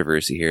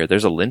controversy here.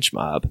 There's a lynch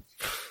mob.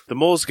 The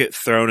moles get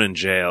thrown in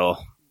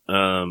jail.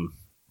 And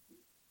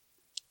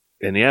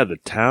yeah, the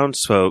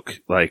townsfolk,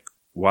 like,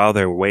 while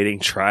they're waiting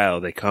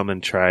trial, they come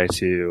and try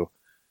to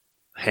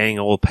hang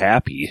old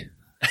Pappy.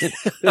 Hey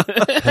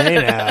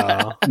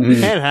now.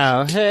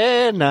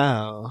 Hey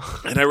now.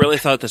 And I really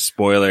thought the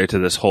spoiler to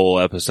this whole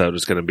episode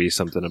was going to be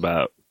something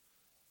about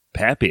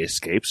Pappy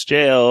escapes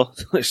jail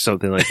or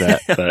something like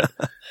that. But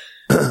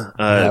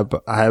I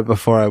have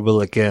before I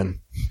will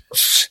again.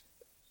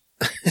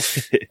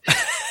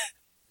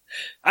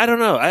 I don't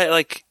know. I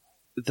like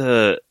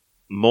the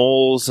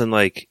moles, and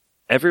like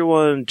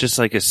everyone just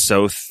like is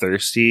so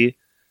thirsty.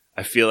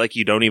 I feel like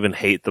you don't even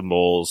hate the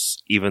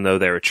moles, even though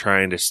they were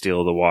trying to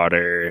steal the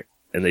water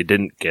and they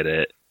didn't get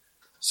it.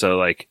 So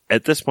like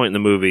at this point in the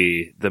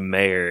movie, the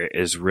mayor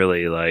is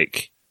really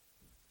like,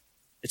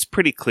 it's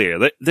pretty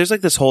clear. There's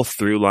like this whole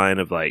through line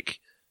of like,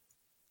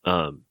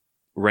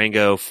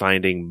 Rango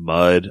finding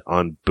mud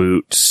on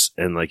boots,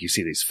 and like you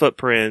see these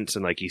footprints,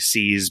 and like he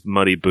sees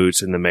muddy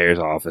boots in the mayor's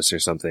office or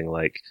something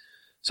like.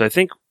 So I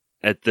think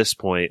at this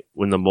point,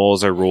 when the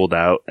moles are ruled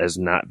out as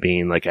not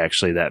being like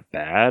actually that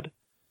bad,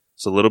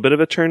 it's a little bit of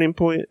a turning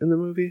point in the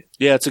movie.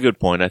 Yeah, it's a good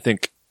point. I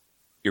think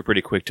you're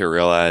pretty quick to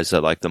realize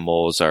that like the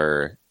moles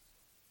are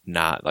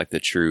not like the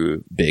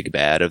true big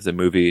bad of the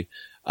movie.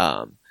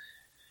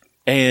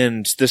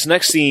 And this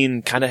next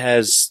scene kind of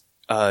has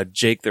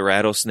Jake the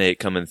Rattlesnake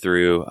coming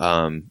through.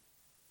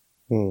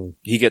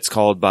 He gets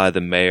called by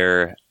the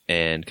mayor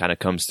and kind of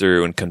comes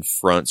through and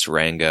confronts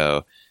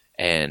Rango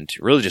and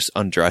really just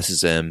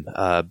undresses him.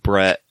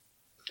 Brett,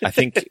 I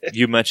think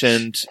you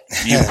mentioned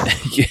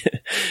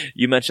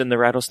you mentioned the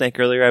rattlesnake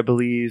earlier, I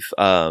believe.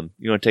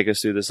 You want to take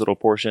us through this little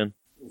portion?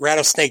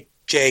 Rattlesnake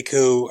Jake,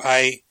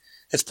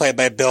 is played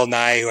by Bill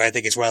Nye, who I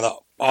think is one of the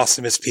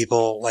awesomest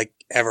people like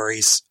ever.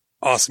 He's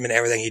awesome in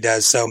everything he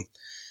does. So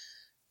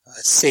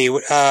let's see.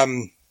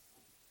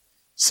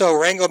 So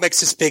Rango makes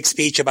this big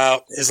speech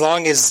about as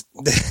long as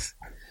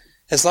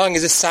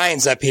this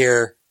sign's up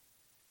here,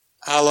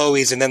 I'll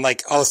always, and then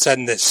like all of a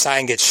sudden the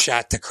sign gets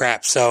shot to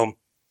crap. So,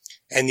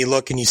 and you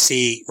look and you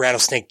see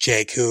Rattlesnake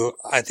Jake, who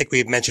I think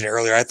we mentioned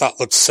earlier, I thought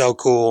looked so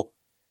cool.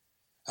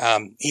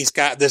 He's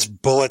got this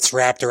bullets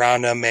wrapped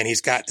around him and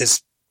he's got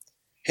his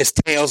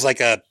tail's like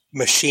a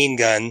machine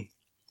gun.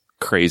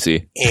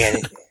 Crazy.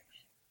 And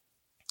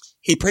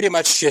he pretty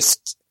much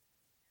just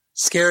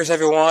scares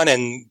everyone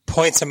and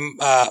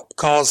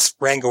calls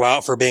Rango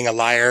out for being a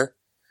liar.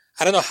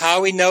 I don't know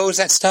how he knows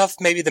that stuff.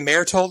 Maybe the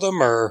mayor told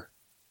him, or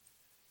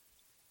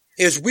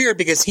it was weird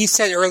because he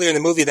said earlier in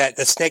the movie that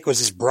the snake was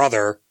his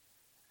brother.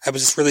 It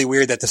was just really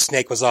weird that the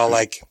snake was all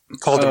like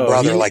called him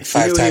brother like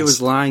 5 times. He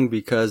was lying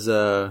because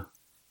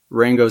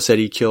Rango said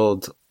he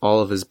killed all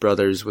of his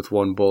brothers with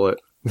one bullet.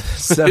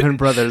 7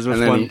 brothers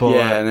with one bullet.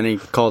 Yeah, and then he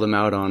called him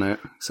out on it,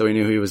 so he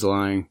knew he was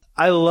lying.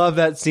 I love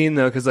that scene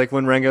though, because like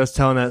when Rango's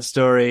telling that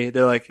story,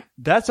 they're like,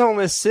 "That's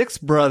only 6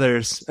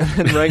 brothers,"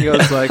 and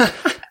Rango's like,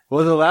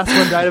 "Well, the last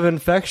one died of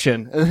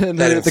infection," and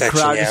then the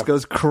crowd just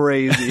goes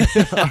crazy.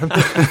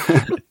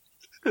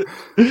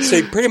 So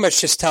he pretty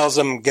much just tells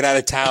them, "Get out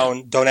of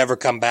town, don't ever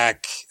come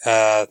back,"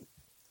 and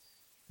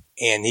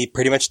he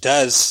pretty much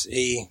does.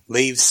 He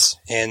leaves,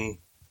 and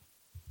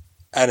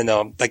I don't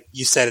know, like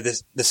you said,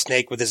 the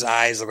snake with his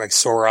eyes look like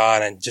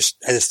Sauron, and I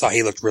just thought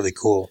he looked really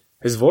cool.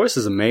 His voice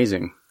is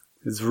amazing.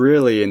 It's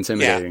really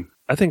intimidating. Yeah.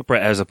 I think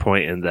Brett has a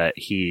point in that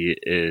he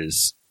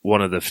is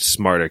one of the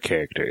smarter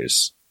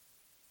characters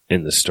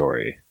in the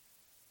story.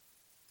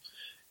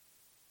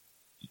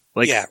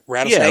 Like,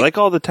 Rattlesnake. Yeah, like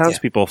all the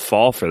townspeople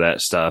fall for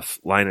that stuff,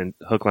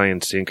 hook, line,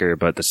 and sinker,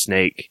 but the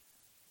snake,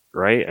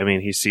 right? I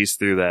mean, he sees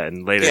through that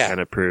and later kind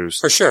of proves.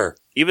 For sure.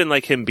 Even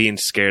like him being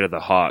scared of the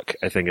hawk,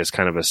 I think is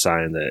kind of a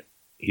sign that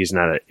he's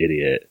not an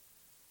idiot.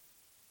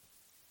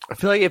 I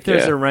feel like if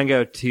there's a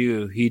Rango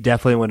 2, he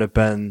definitely would have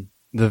been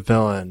the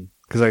villain.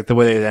 Because like the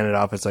way they ended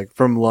off, it's like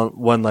from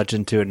one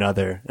legend to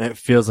another. And it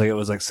feels like it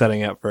was like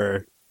setting up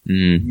for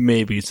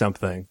maybe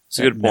something. It's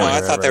a good point. No,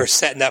 I thought they were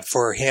setting up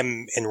for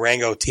him and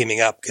Rango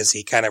teaming up because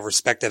he kind of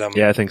respected him.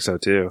 Yeah, I think so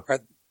too.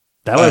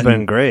 That would have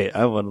been great.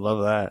 I would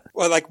love that.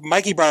 Well, like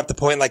Mikey brought up the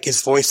point, like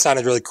his voice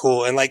sounded really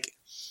cool. And like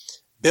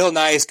Bill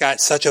Nye's got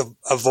such a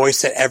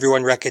voice that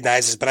everyone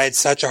recognizes, but I had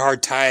such a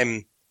hard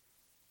time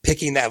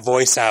picking that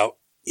voice out,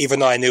 even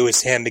though I knew it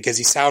was him, because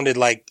he sounded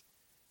like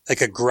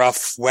a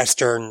gruff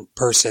Western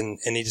person,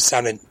 and he just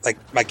sounded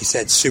like you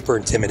said, super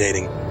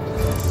intimidating.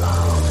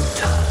 Long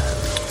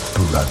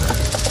time, brother.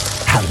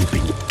 How you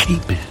been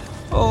keeping?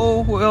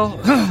 Oh, well,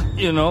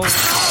 you know.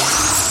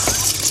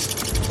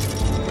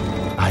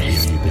 I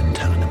hear you've been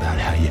telling about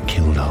how you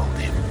killed all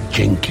them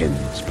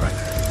Jenkins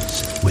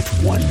brothers with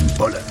one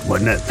bullet,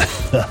 wasn't it?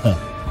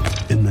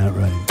 Isn't that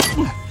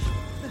right?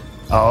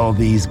 All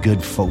these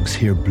good folks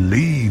here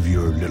believe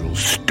your little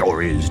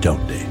stories,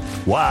 don't they?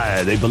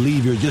 Why, they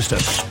believe you're just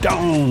a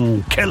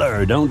stone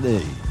killer, don't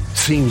they?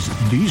 Seems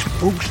these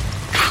folks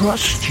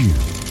trust you.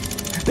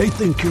 They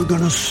think you're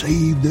gonna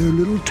save their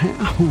little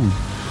town.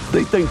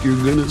 They think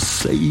you're gonna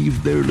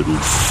save their little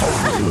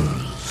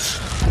souls.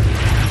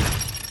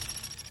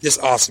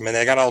 Just awesome, and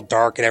they got all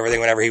dark and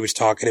everything whenever he was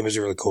talking. It was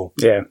really cool.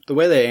 Yeah, the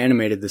way they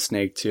animated the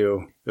snake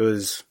too, it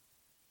was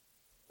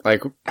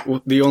like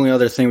the only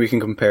other thing we can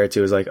compare it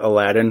to is like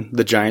Aladdin,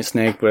 the giant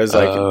snake. But it's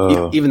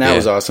like even that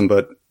was awesome,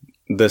 but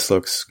this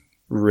looks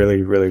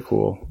really, really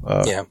cool.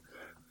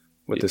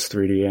 With this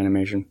 3D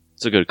animation.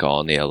 It's a good call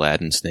on the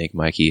Aladdin snake,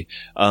 Mikey.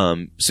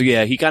 So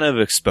yeah, he kind of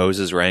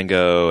exposes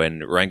Rango,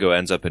 and Rango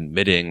ends up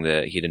admitting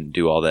that he didn't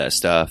do all that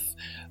stuff,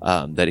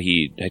 that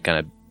he had kind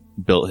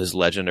of built his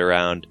legend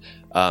around,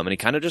 and he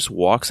kind of just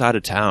walks out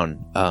of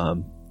town.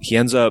 He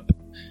ends up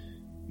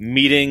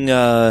meeting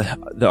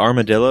the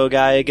armadillo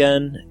guy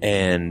again,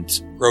 and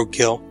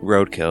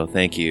Roadkill,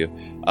 thank you.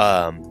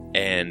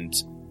 And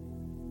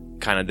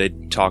kind of they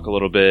talk a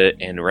little bit,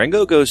 and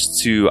Rango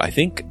goes to, I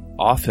think,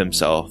 off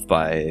himself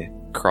by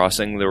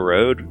crossing the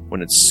road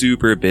when it's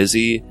super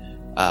busy.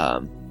 I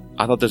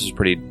thought this was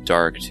pretty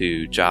dark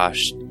too.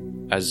 Josh,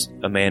 as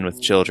a man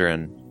with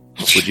children,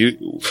 would you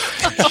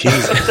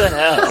Jesus, what the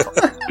hell?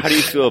 How do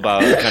you feel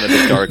about kind of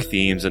the dark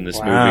themes in this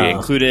movie,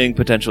 including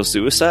potential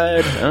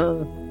suicide?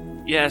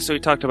 Yeah, so we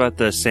talked about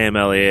the Sam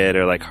Elliott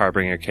or like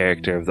harbinger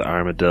character of the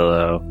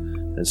armadillo,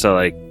 and so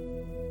like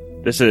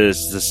this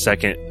is the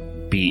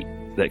second beat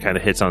that kind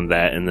of hits on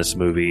that in this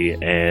movie,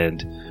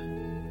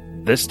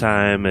 and this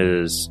time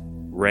is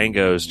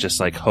Rango's just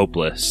like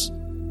hopeless,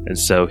 and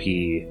so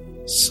he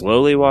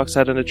slowly walks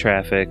out into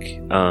traffic.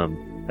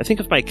 I I think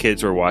if my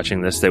kids were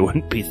watching this, they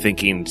wouldn't be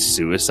thinking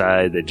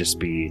suicide. They'd just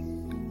be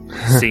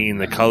seeing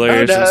the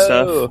colors and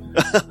stuff.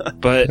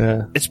 But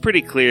it's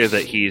pretty clear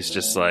that he's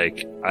just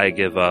like, I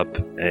give up.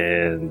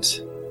 And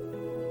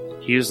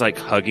he was like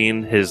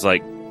hugging his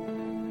like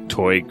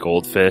toy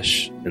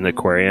goldfish in the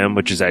aquarium,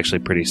 which is actually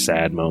a pretty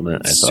sad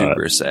moment. I thought.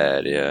 Super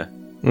sad, yeah.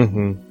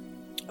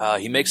 Mm-hmm.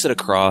 He makes it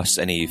across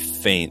and he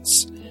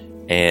faints.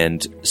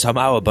 And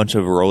somehow a bunch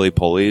of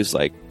roly-polies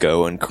like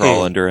go and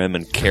crawl under him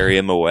and carry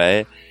him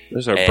away.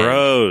 Those are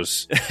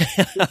bros.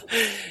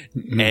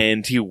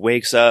 And he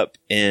wakes up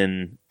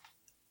in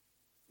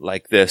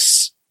like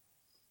this,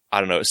 I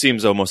don't know, it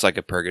seems almost like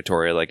a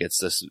purgatory. Like it's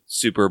this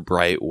super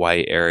bright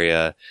white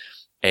area.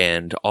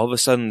 And all of a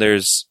sudden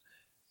there's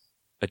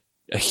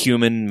a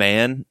human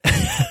man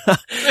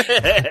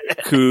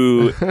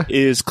who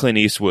is Clint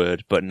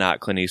Eastwood, but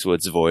not Clint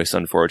Eastwood's voice,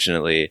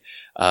 unfortunately.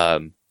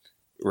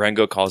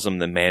 Rango calls him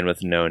the man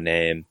with no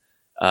name.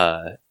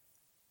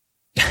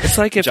 It's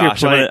like if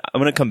Josh, you're playing... I'm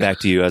gonna come back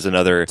to you as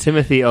another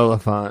Timothy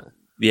Oliphant.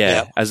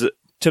 Yeah, as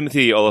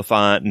Timothy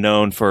Oliphant,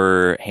 known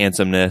for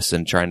handsomeness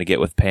and trying to get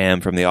with Pam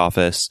from The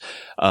Office.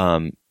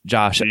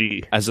 Josh,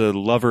 as a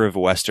lover of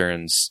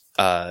westerns,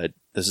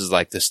 this is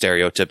like the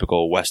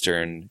stereotypical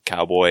western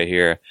cowboy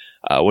here.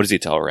 What does he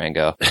tell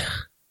Rango?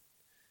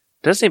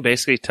 Doesn't he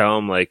basically tell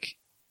him like,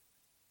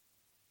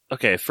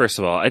 okay, first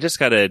of all, I just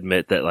gotta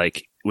admit that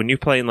like, when you're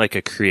playing like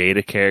a create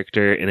a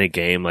character in a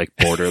game like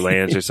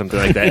Borderlands or something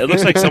like that, it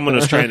looks like someone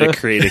was trying to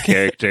create a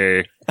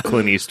character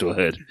Clint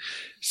Eastwood.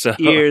 So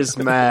ears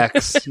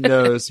Max,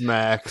 nose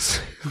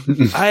Max.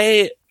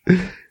 I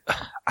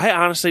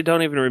honestly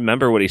don't even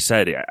remember what he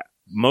said.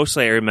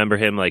 Mostly I remember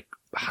him like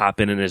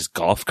hopping in his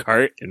golf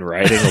cart and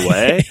riding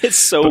away. It's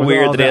so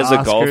weird that he has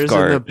a golf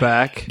cart in the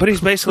back. But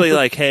he's basically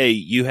like, hey,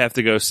 you have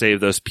to go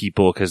save those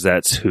people because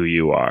that's who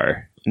you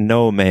are.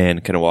 No man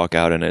can walk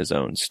out in his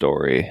own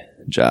story,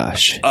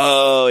 Josh.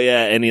 Oh,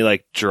 yeah, and he,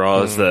 like,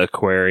 draws the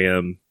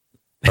aquarium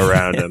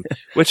around him.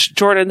 Which,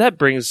 Jordan, that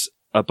brings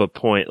up a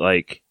point,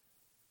 like,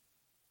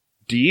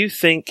 do you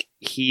think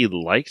he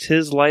liked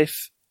his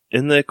life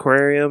in the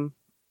aquarium?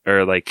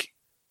 Or, like,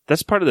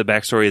 that's part of the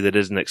backstory that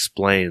isn't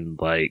explained.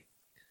 Like,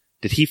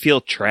 did he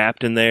feel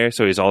trapped in there,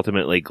 so he's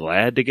ultimately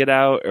glad to get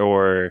out?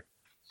 Or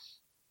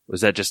was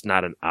that just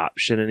not an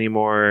option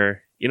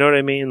anymore? You know what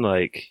I mean?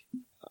 Like,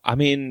 I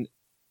mean...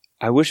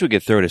 I wish we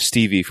could throw to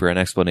Stevie for an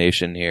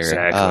explanation here.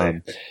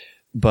 Exactly.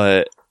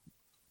 But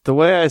the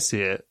way I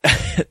see it,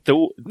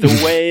 the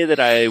way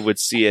that I would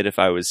see it if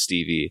I was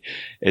Stevie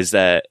is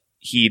that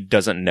he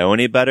doesn't know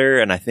any better.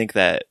 And I think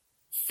that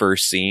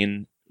first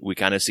scene, we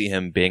kind of see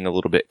him being a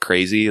little bit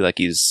crazy. Like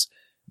he's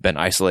been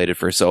isolated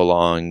for so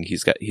long.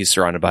 He's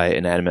surrounded by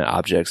inanimate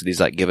objects and he's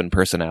like given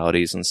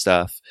personalities and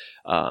stuff.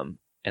 And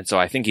so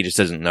I think he just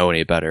doesn't know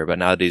any better. But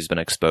now that he's been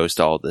exposed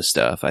to all this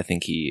stuff, I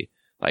think he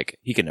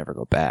can never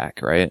go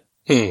back, right?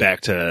 Back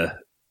to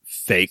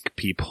fake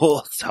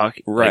people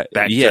talking, right? Like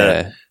back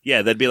to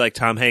that'd be like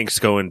Tom Hanks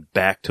going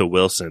back to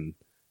Wilson,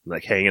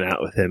 like hanging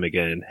out with him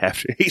again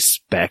after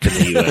he's back in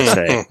the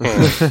USA,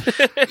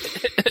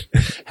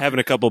 having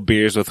a couple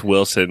beers with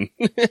Wilson.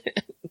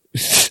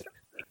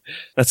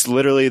 That's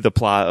literally the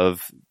plot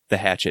of The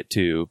Hatchet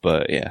 2,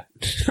 but yeah.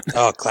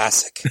 Oh,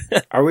 classic.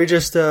 Are we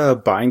just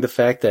buying the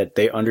fact that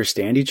they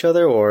understand each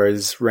other, or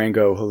is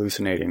Rango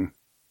hallucinating?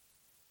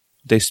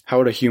 How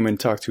would a human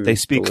talk to? They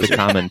speak the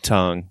common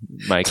tongue,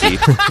 Mikey.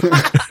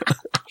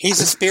 He's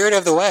the spirit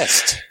of the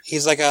West.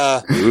 He's like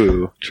a...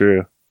 Ooh,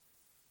 true.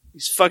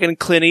 He's fucking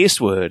Clint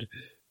Eastwood.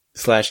 /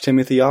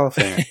 Timothy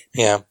Oliphant.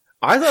 Yeah.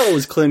 I thought it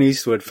was Clint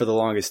Eastwood for the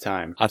longest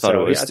time. I thought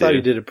I thought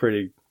he did a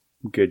pretty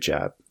good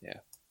job. Yeah.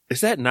 Is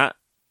that not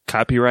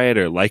copyright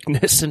or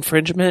likeness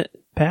infringement,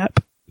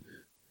 Pap?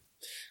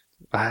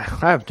 I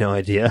have no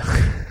idea.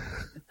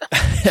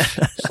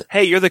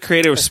 Hey, you're the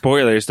creator of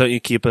spoilers. Don't you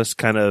keep us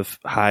kind of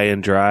high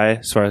and dry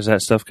as far as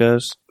that stuff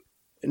goes?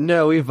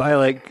 No, we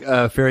violate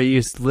fair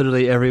use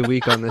literally every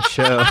week on this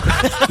show.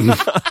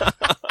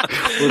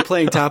 We're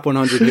playing top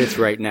 100 hits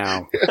right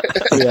now.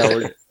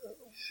 Yeah,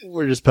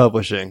 we're just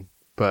publishing.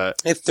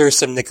 But if there's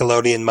some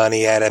Nickelodeon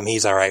money at him,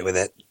 he's all right with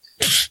it.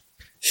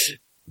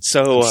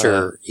 So I'm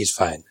sure he's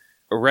fine.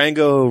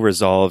 Rango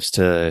resolves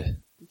to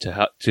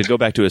go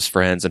back to his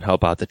friends and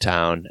help out the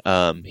town.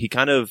 He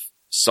kind of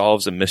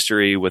solves a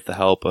mystery with the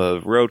help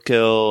of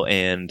roadkill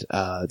and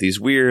these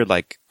weird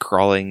like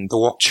crawling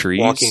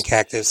trees, walking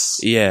cactus.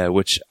 Yeah,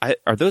 which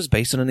are those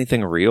based on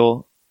anything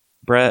real,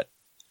 Brett?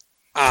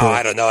 Oh,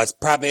 I don't know. It's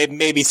probably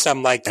maybe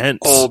some like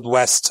Old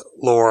West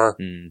lore,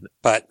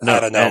 but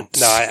I don't know.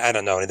 Ents. No, I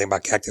don't know anything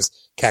about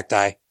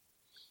cacti.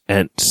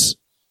 Ents.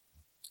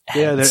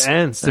 Yeah, they're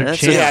ants. They're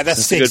yeah,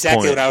 that's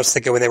exactly what I was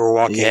thinking when they were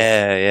walking.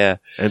 Yeah.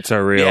 Ents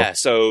are real. Yeah,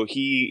 so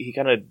he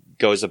kind of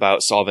goes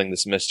about solving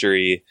this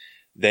mystery.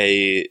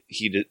 He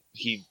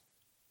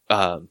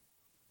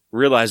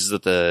realizes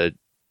that the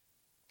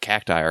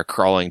cacti are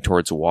crawling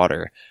towards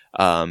water,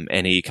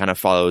 and he kind of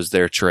follows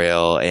their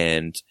trail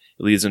and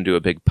leads him to a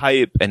big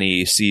pipe, and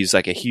he sees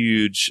like a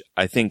huge,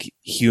 I think,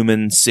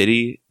 human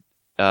city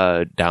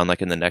down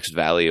like in the next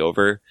valley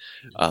over.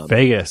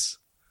 Vegas.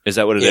 Is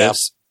that what it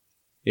is?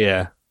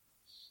 Yeah.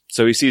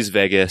 So he sees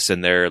Vegas,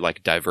 and they're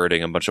like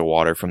diverting a bunch of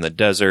water from the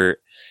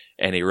desert,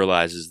 and he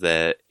realizes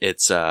that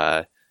it's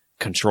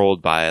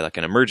controlled by like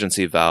an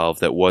emergency valve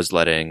that was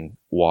letting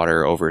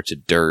water over to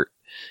dirt.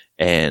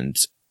 And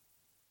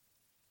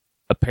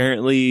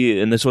apparently,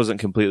 and this wasn't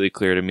completely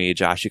clear to me,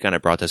 Josh, you kind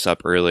of brought this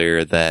up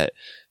earlier, that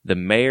the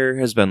mayor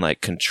has been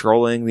like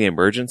controlling the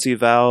emergency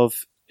valve.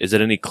 Is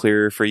it any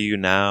clearer for you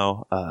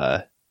now?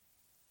 What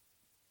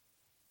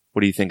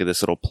do you think of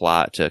this little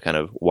plot to kind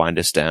of wind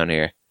us down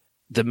here?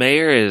 The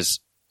mayor is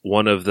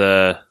one of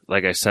the,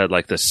 like I said,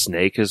 like the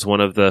snake is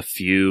one of the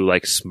few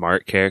like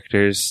smart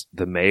characters.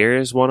 The mayor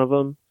is one of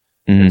them.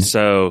 Mm-hmm. And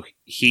so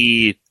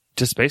he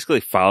just basically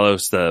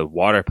follows the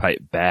water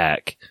pipe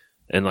back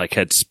and like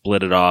had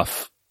split it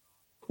off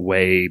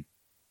way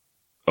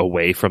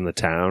away from the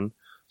town.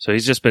 So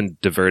he's just been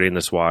diverting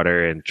this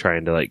water and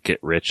trying to like get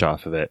rich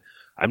off of it.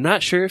 I'm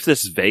not sure if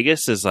this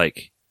Vegas is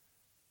like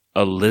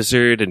a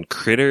lizard and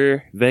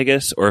critter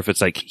Vegas or if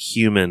it's like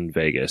human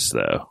Vegas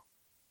though.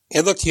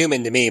 It looked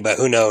human to me, but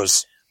who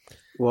knows?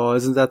 Well,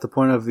 isn't that the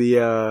point of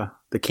the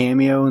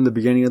cameo in the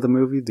beginning of the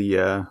movie?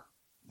 The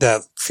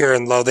Fear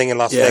and Loathing in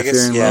Las Vegas?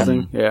 Fear and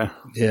Loathing.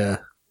 Yeah.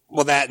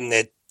 Well, that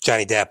and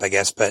Johnny Depp, I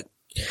guess, but...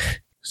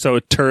 So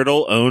a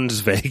turtle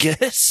owns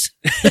Vegas?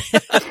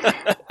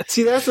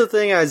 See, that's the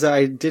thing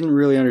I didn't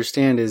really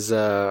understand is,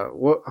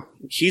 what...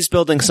 He's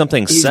building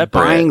something he's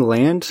separate. Buying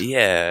land?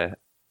 Yeah.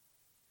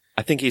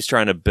 I think he's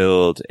trying to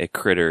build a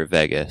critter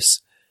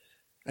Vegas.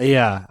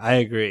 Yeah, I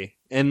agree.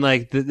 And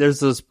like, there's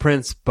those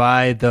prints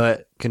by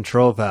the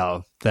control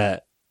valve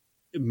that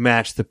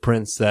match the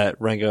prints that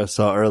Rango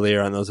saw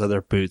earlier on those other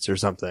boots or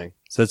something.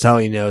 So that's how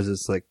he knows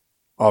it's like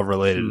all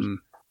related.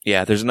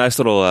 Yeah, there's a nice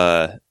little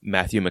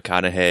Matthew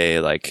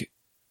McConaughey like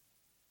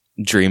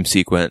dream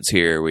sequence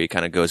here where he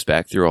kind of goes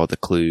back through all the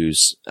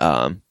clues,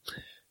 like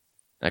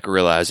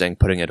realizing,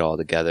 putting it all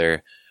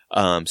together.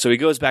 So he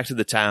goes back to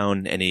the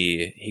town and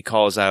he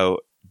calls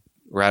out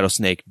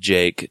Rattlesnake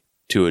Jake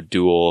to a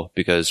duel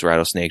because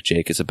Rattlesnake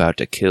Jake is about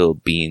to kill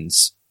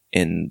Beans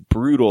in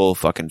brutal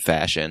fucking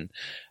fashion.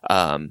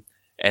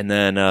 And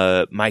then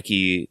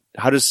Mikey,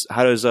 how does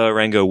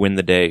Rango win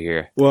the day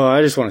here? Well,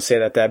 I just want to say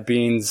that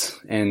Beans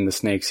and the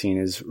snake scene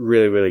is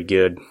really, really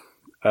good.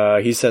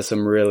 He says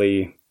some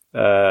really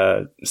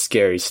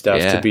scary stuff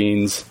to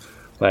Beans,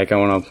 like I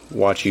want to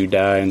watch you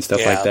die and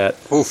stuff like that.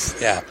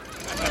 Oof, yeah.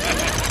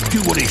 Do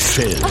what he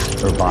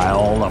says, or by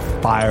all the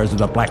fires of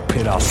the Black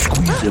Pit, I'll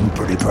squeeze them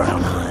pretty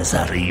brown eyes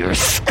out of your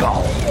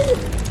skull.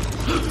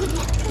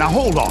 Now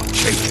hold on,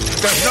 Jake.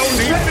 There's no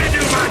need. Let me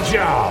do my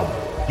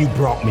job. You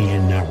brought me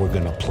in, now we're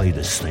gonna play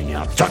this thing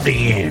out to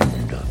the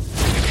end.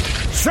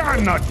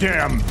 Sign the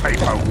damn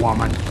paper,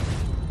 woman.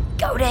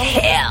 Go to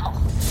hell.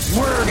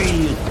 Where do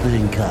you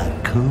think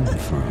I come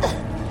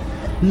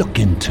from? Look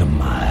into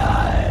my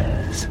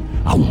eyes.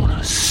 I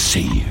wanna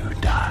see you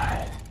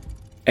die.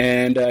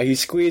 And he's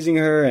squeezing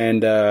her,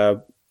 and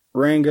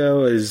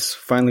Rango is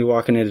finally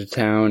walking into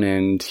town,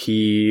 and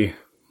he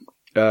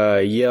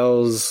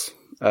yells,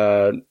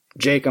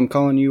 Jake, I'm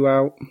calling you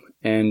out.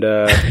 And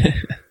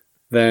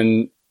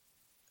then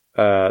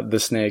the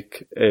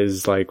snake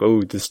is like,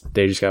 oh, this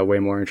day just got way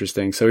more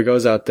interesting. So he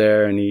goes out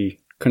there, and he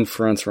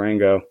confronts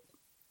Rango.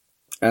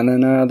 And then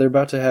they're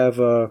about to have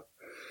a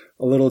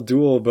little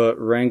duel, but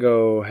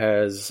Rango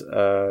has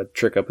a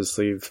trick up his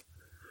sleeve.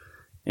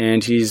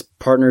 And he's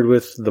partnered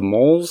with the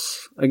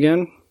moles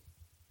again.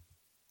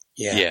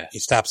 Yeah. He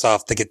stops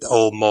off to get the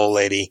old mole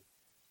lady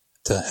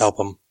to help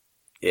him.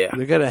 Yeah.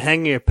 They're going to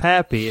hang your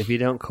pappy if you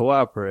don't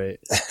cooperate.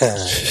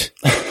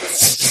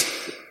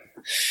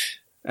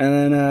 And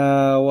then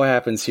what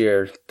happens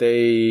here?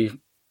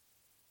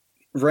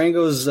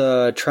 Rango's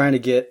trying to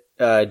get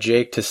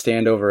Jake to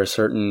stand over a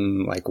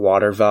certain like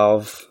water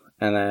valve.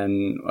 And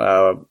then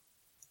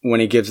when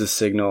he gives a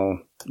signal,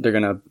 they're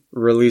going to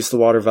release the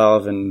water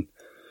valve and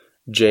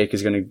Jake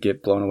is going to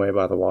get blown away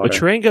by the water.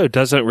 Which Rango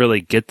doesn't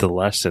really get the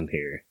lesson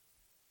here.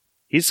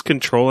 He's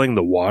controlling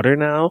the water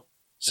now,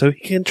 so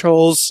he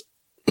controls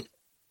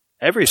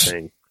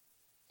everything.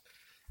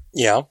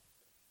 Yeah.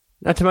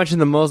 Not to mention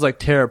the moles like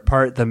tear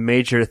apart the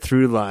major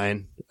through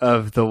line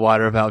of the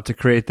water valve to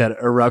create that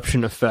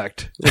eruption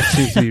effect, which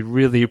seems to be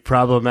really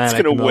problematic.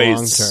 It's going to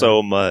waste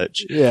so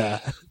much. Yeah.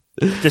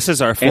 This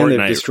is our And they've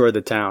Fortnite. destroyed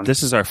the town.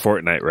 This is our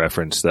Fortnite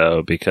reference,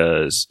 though,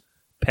 because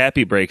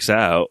Pappy breaks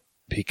out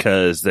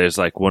because there's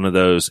like one of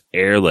those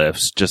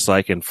airlifts, just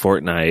like in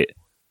Fortnite,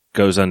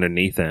 goes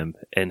underneath him,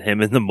 and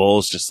him and the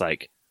moles just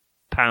like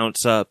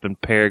pounce up and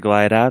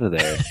paraglide out of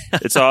there.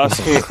 It's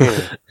awesome.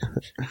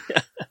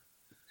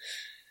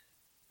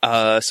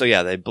 So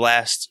yeah, they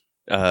blast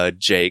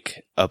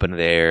Jake up into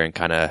the air and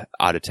kind of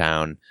out of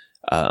town,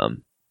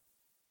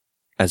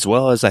 as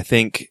well as I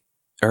think,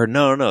 or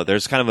no,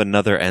 there's kind of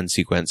another end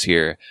sequence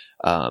here,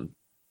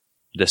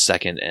 the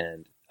second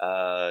end.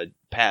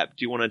 Pap,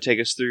 do you want to take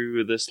us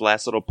through this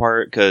last little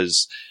part?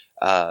 Because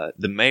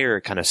the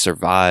mayor kind of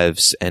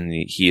survives, and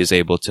he is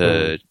able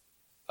to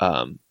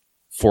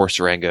force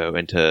Rango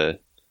into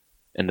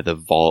into the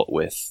vault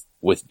with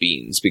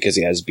Beans because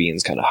he has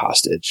Beans kind of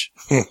hostage.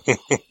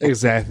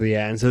 Exactly,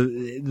 yeah. And so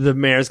the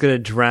mayor's going to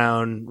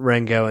drown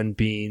Rango and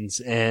Beans,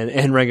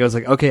 and Rango's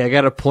like, okay, I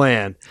got a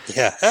plan.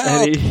 Yeah,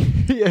 help! And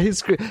he's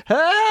screaming,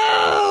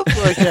 help!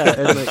 Like, yeah,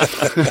 and like,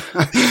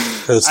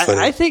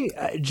 I think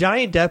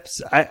Johnny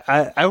Depp's,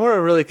 I want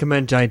to really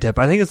commend Johnny Depp.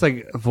 I think it's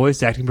like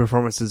voice acting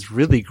performance is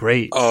really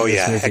great. Oh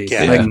yeah, heck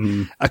yeah. Like,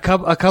 a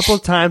couple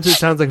of times it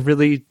sounds like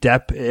really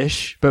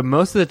Depp-ish, but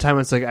most of the time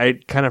it's like I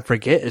kind of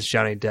forget it's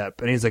Johnny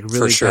Depp, and he's like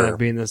really kind of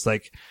being this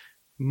like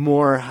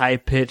more high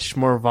pitched,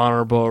 more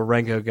vulnerable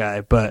Rango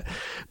guy. But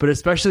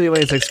especially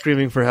when he's like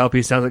screaming for help,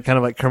 he sounds like kind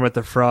of like Kermit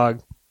the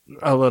Frog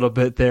a little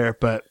bit there.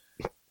 But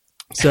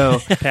so,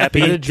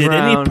 Pappy, did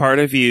any part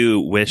of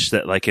you wish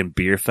that like in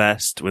Beer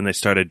Fest when they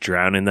started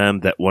drowning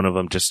them, that one of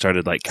them just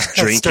started like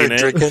drinking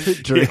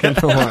drinking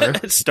the water?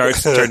 It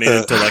starts turning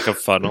into like a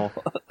funnel.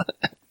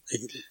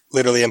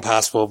 Literally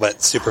impossible,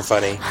 but super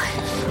funny.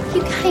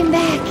 You came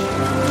back.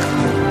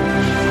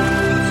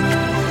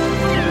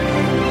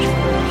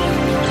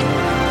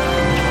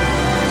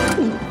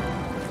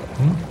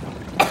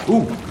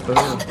 Ooh. What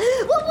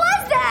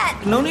was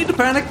that? No need to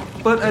panic,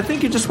 but I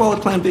think you just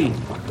swallowed Plan B.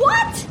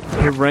 What?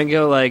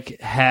 Rango like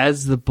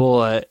has the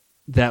bullet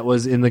that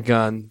was in the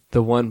gun,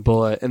 the one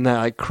bullet, and that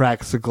like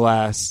cracks the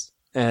glass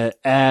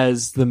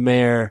as the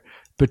mayor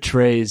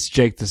betrays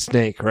Jake the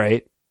Snake,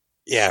 right?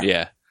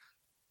 Yeah.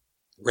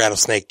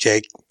 Rattlesnake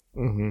Jake.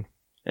 Mm-hmm.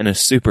 And a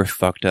super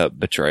fucked up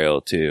betrayal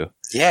too.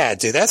 Yeah,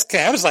 dude, that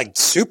was like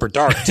super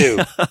dark too.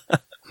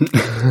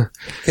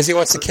 Because he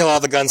wants to kill all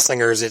the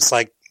gunslingers. It's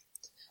like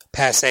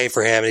passe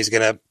for him, and he's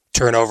going to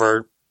turn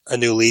over a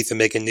new leaf and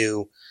make a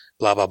new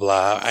blah, blah,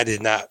 blah. I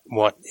did not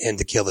want him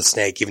to kill the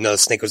snake, even though the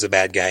snake was a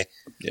bad guy.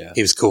 Yeah.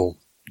 He was cool.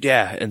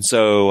 Yeah, and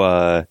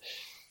so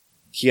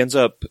he ends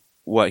up,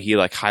 he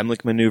like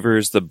Heimlich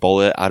maneuvers the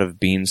bullet out of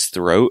Bean's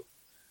throat,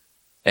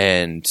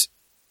 and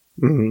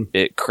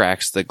it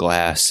cracks the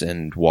glass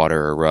and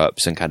water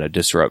erupts and kind of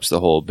disrupts the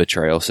whole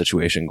betrayal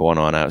situation going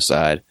on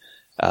outside.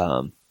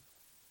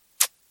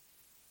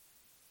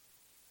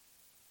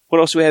 What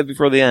else do we have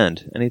before the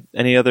end?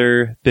 Any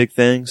other big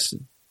things?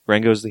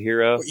 Rango's the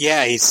hero.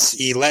 Yeah,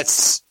 he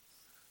lets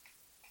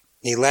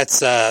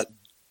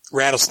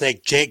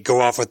Rattlesnake Jake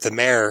go off with the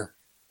mayor,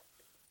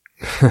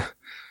 and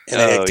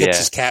then he tips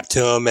his cap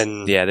to him,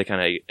 and they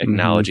kind of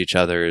acknowledge each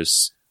other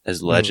as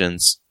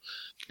legends.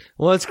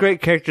 Well, it's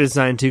great character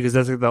design too, because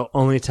that's like the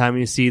only time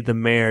you see the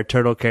mayor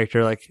turtle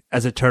character like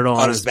as a turtle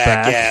on his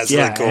back. Yeah, it's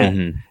really cool.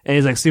 And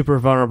he's like super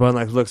vulnerable and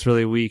like looks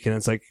really weak, and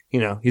it's like,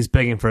 he's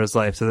begging for his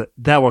life. So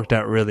that worked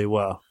out really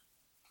well.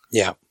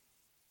 Yeah.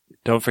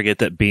 Don't forget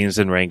that Beans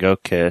and Rango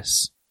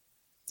kiss.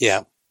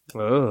 Yeah.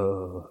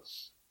 Oh.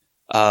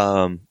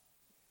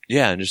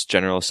 Yeah, and just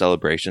general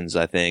celebrations.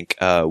 I think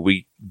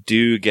we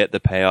do get the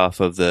payoff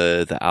of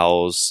the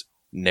owls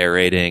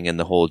narrating and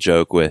the whole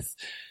joke with.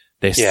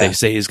 They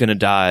say he's going to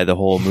die the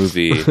whole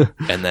movie,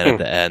 and then at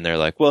the end they're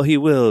like, well, he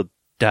will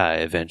die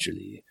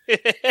eventually.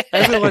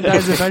 Everyone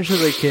dies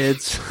eventually,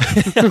 kids.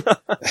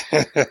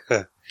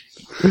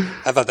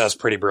 I thought that was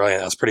pretty brilliant.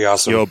 That was pretty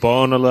awesome. You're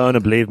born alone,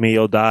 and believe me,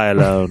 you'll die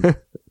alone.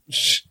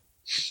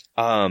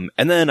 And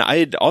then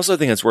I also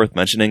think it's worth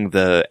mentioning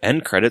the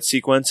end credit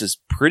sequence is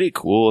pretty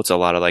cool. It's a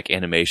lot of like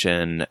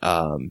animation,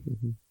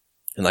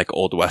 in like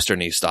old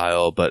westerny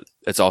style, but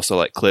it's also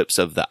like clips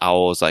of the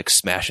owls like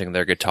smashing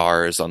their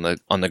guitars on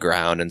the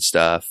ground and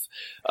stuff.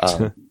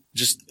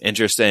 Just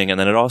interesting. And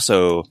then it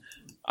also,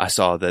 I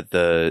saw that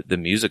the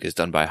music is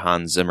done by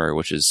Hans Zimmer,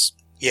 which is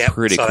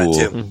pretty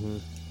cool.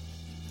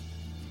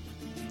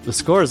 The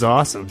score is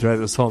awesome throughout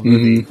this whole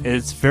movie.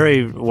 It's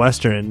very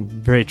western,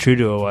 very true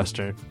to a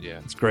western. Yeah,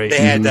 it's great. They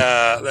had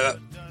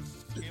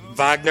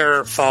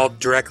Wagner followed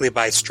directly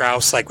by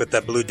Strauss, like with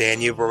the Blue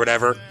Danube or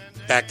whatever.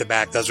 Back to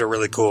back, those were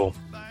really cool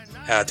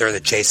during the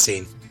chase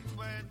scene.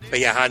 But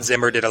yeah, Hans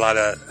Zimmer did a lot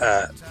of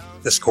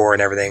the score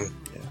and everything.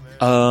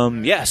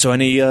 So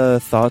any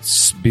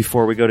thoughts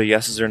before we go to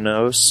yeses or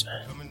nos?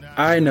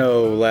 I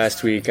know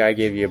last week I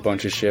gave you a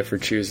bunch of shit for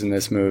choosing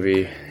this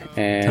movie,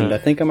 and I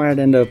think I might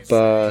end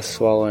up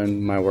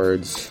swallowing my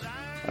words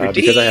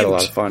because I had a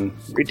lot of fun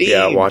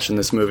watching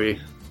this movie.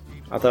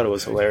 I thought it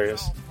was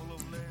hilarious.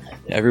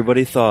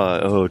 Everybody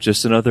thought,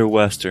 just another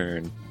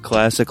Western.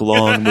 Classic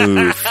long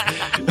move.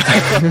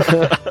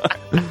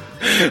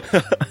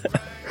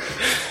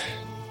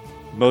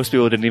 Most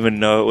people didn't even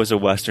know it was a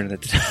Western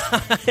at the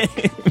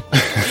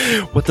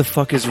time. What the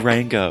fuck is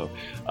Rango?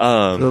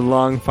 The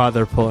long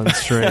father pulling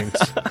strings.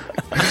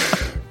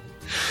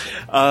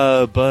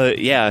 But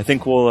yeah, I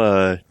think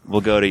we'll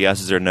go to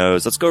yeses or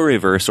nos. Let's go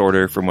reverse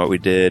order from what we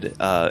did in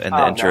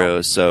the intro.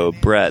 No. So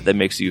Brett, that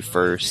makes you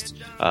first.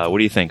 What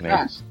do you think,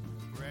 man? Yes.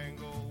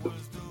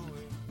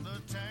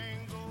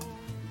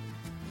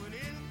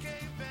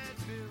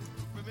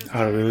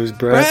 How do we lose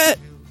Brett?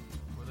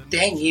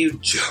 Dang you,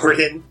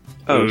 Jordan.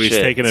 Oh, he's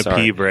taking a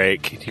pee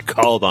break. You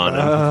called on him.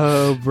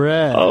 Oh,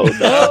 Brett. Oh,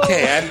 no.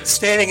 Okay, I'm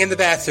standing in the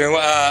bathroom.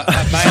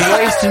 You're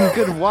wasting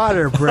good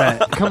water,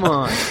 Brett. Come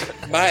on.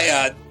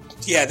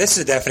 Yeah, this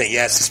is a definite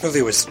yes. This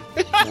movie was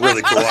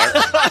really cool.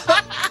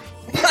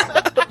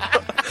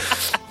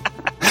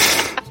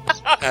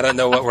 I don't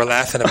know what we're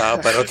laughing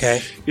about, but okay.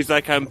 He's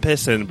like, I'm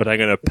pissing, but I'm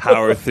going to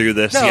power through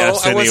this No,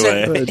 yes I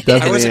anyway.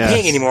 I wasn't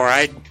peeing anymore.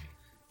 I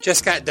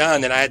just got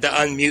done, and I had to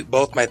unmute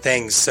both my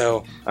things,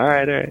 so... All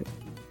right.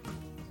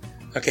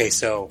 Okay,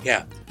 so,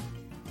 yeah.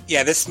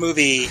 Yeah, this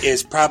movie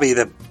is probably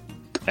the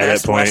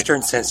best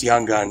Western since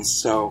Young Guns,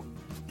 so...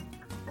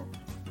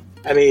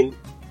 I mean,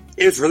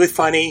 it was really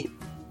funny.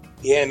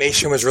 The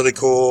animation was really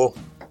cool.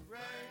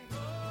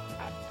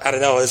 I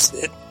don't know.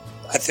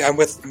 I'm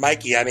with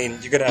Mikey. I mean,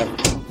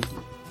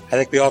 I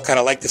think we all kind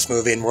of like this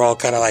movie, and we're all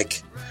kind of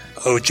like,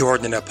 oh,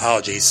 Jordan, an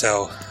apology.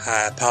 So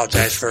I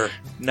apologize for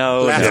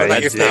laughing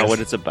about your that's not what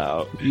it's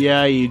about.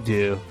 Yeah, you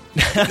do.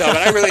 No, but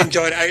I really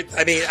enjoyed it.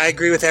 I mean, I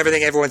agree with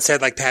everything everyone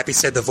said. Like Pappy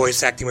said, the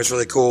voice acting was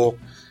really cool.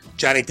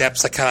 Johnny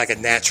Depp's kind of like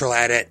a natural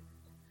at it.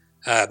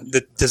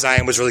 The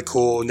design was really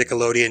cool.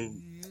 Nickelodeon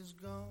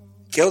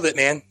killed it,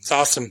 man. It's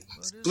awesome.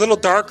 It's a little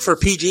dark for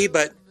PG,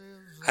 but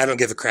I don't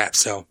give a crap.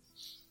 So,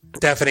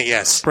 definite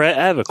yes. Brett,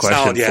 I have a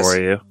question for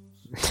you.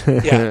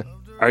 Yeah.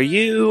 Are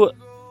you,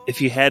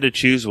 if you had to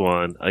choose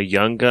one, a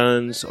Young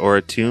Guns or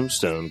a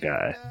Tombstone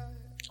guy?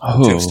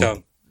 Oh.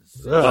 Tombstone.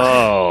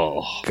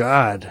 Oh,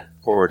 God.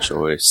 Poor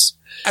choice.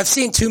 I've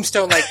seen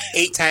Tombstone like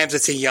 8 times.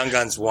 I've seen Young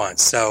Guns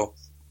once. So,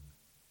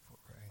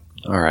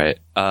 all right.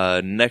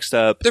 Next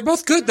up. They're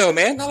both good, though,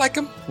 man. I like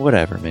them.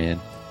 Whatever,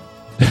 man.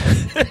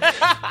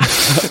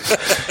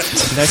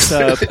 Next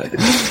up,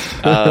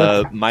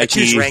 Mikey. I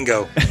choose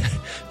Rango.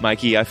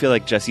 Mikey, I feel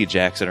like Jesse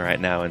Jackson right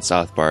now in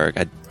South Park.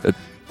 Go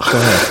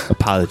ahead,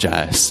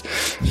 apologize.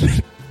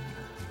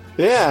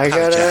 Yeah,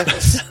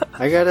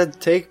 I gotta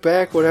take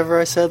back whatever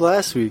I said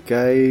last week.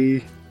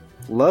 I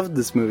loved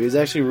this movie. It's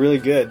actually really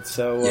good.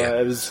 So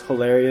it was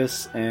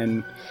hilarious,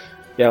 and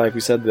yeah, like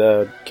we said,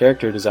 the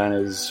character design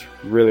is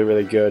really,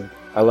 really good.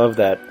 I love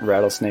that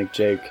Rattlesnake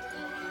Jake.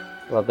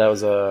 I thought that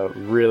was a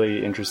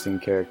really interesting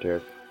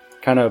character.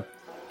 Kind of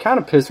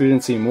pissed we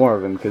didn't see more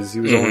of him because he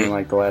was only in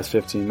like the last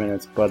 15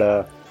 minutes.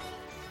 But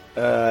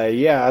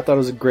yeah, I thought it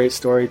was a great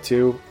story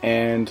too.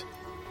 And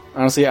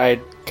honestly,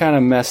 I kind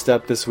of messed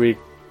up this week.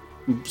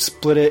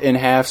 Split it in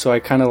half, so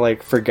I kind of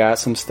like forgot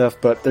some stuff.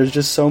 But there's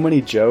just so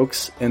many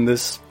jokes in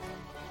this.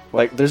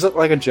 Like, there's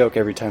like a joke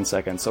every 10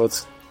 seconds, so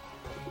it's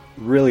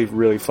really,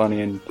 really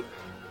funny and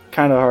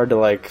kind of hard to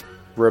like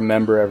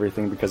remember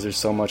everything because there's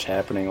so much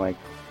happening like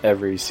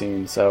every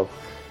scene. So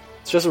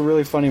it's just a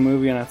really funny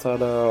movie, and I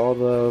thought all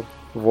the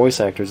voice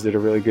actors did a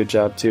really good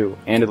job too,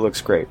 and it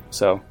looks great.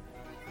 So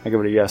I give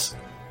it a yes.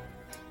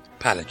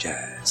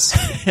 Apologize.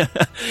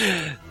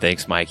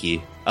 Thanks,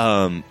 Mikey.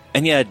 And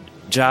yeah,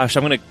 Josh,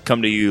 I'm going to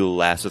come to you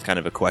last with kind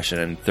of a question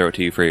and throw it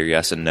to you for your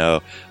yes and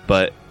no.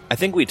 But I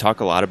think we talk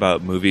a lot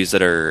about movies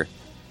that are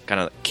kind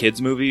of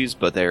kids movies,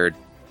 but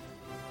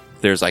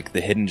there's like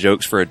the hidden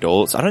jokes for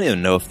adults. I don't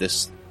even know if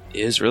this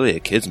is really a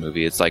kids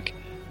movie. It's like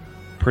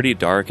pretty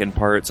dark in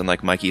parts, and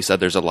like Mikey said,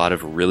 there's a lot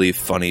of really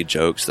funny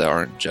jokes that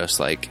aren't just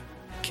like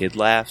kid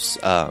laughs.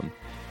 How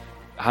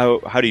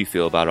do you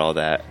feel about all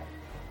that?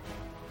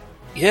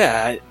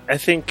 Yeah, I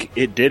think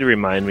it did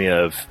remind me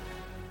of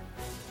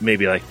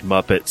maybe like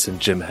Muppets and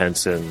Jim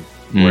Henson,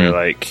 where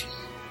like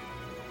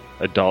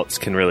adults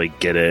can really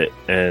get it,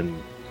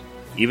 and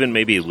even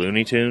maybe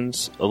Looney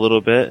Tunes a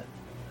little bit.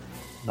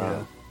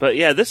 Yeah. But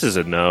yeah, this is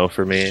a no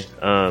for me.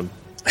 And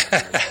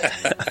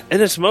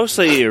it's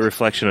mostly a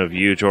reflection of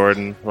you,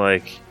 Jordan.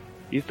 Like,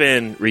 you've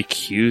been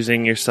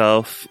recusing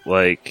yourself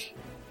like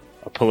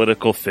a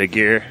political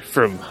figure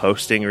from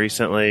hosting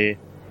recently.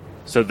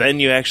 So then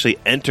you actually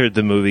entered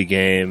the movie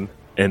game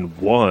and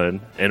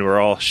won, and we're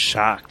all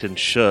shocked and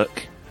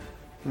shook.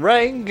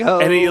 Rango!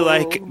 And he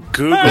like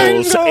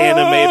Googles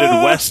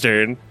animated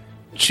Western,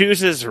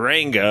 chooses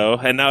Rango,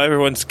 and now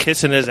everyone's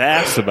kissing his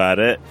ass about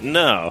it.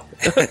 No.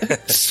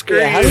 Screw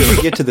you. How did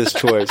you get to this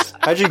choice?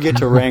 How'd you get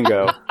to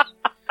Rango?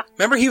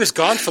 Remember, he was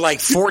gone for like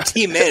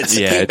 14 minutes.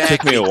 Yeah, it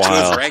took me a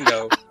while.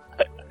 Rango.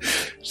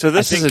 So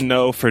this is a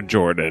no for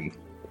Jordan.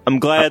 I'm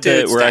glad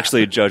that we're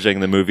actually judging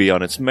the movie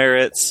on its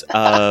merits.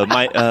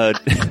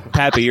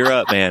 Pappy, you're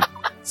up, man.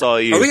 It's all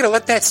you. Are we going to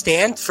let that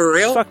stand for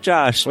real? Fuck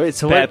Josh. Wait,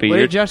 so Pappy, what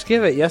did Josh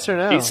give it? Yes or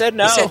no? He said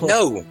no. He said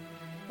no.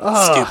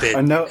 Oh,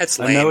 Stupid. That's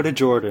lame. A no to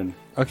Jordan.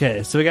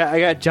 Okay, so I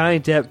got Johnny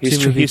Depp.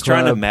 He's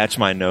trying to match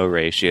my no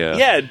ratio.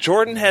 Yeah,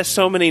 Jordan has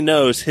so many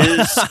no's.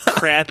 His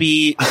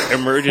crappy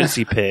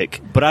emergency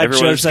pick. But I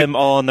judge them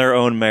all on their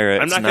own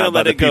merits. I'm not going to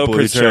let it go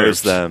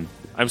preserved.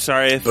 I'm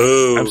sorry.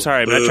 I'm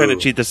sorry. I'm not trying to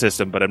cheat the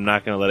system, but I'm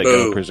not going to let it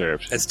go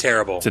preserved. That's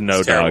terrible. It's a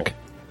no dog.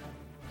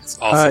 It's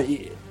awful.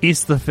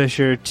 East the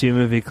Fisher 2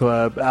 movie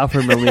club.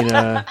 Alfred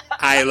Molina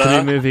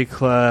 3 movie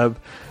club.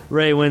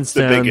 Ray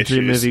Winstone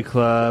 3 movie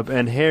club,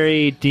 and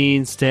Harry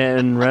Dean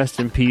Stanton, rest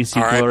in peace,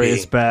 you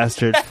glorious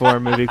bastard, 4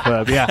 movie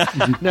club. Yeah,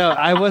 no,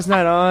 I was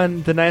not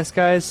on The Nice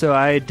Guys, so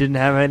I didn't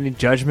have any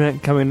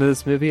judgment coming to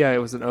this movie. I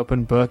was an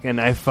open book,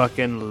 and I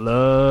fucking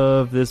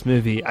love this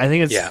movie. I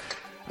think it's. Yeah.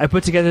 I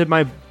put together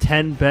my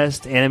 10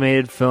 best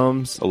animated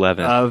films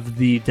 11 of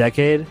the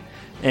decade,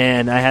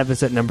 and I have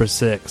this at number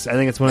 6. I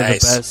think it's one of the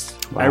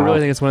best. Wow. I really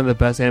think it's one of the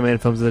best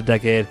animated films of the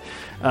decade.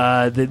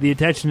 The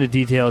attention to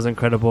detail is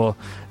incredible.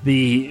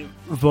 The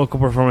vocal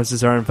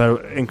performances are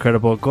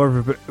incredible. Gore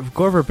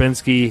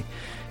Verbinski,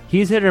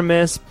 he's hit or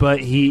miss, but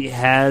he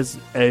has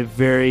a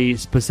very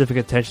specific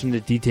attention to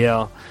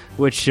detail,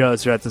 which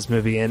shows throughout this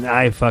movie, and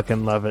I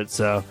fucking love it.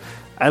 So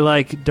I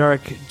like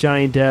dark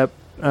Johnny Depp,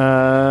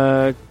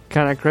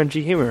 kind of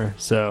crunchy humor.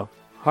 So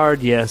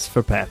hard yes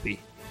for Pappy.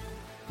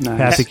 Nice.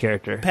 Pappy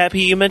character.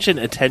 Pappy, you mentioned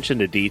attention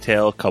to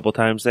detail a couple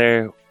times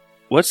there.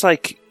 What's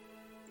like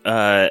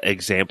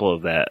example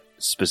of that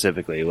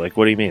specifically? Like,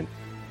 what do you mean?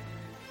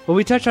 Well,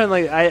 we touched on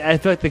like I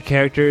feel like the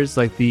characters,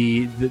 like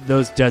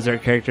those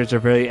desert characters, are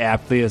very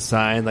aptly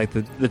assigned. Like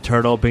the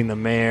turtle being the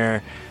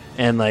mayor,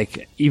 and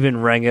like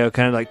even Rango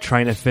kind of like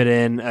trying to fit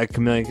in. A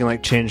chameleon can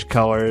like change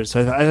colors.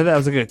 So I thought that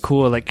was like a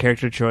cool like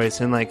character choice,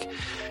 and like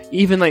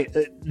even like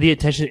the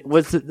attention.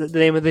 What's the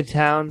name of the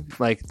town?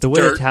 Like the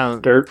way the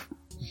town Dirt.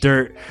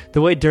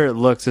 The way Dirt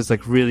looks is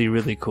like really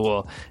really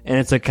cool, and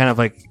it's like kind of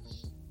like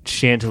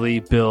Chantilly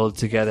build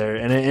together,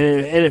 and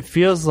it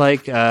feels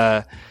like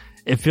kind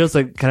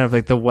of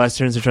like the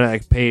westerns are trying to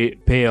like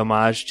pay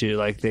homage to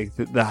like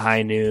the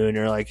High Noon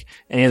or like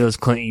any of those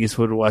Clint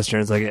Eastwood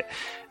westerns. Like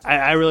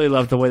I really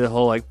love the way the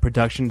whole like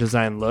production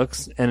design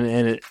looks,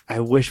 and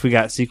I wish we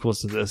got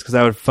sequels to this because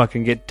I would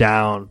fucking get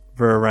down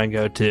for a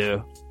Rango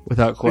 2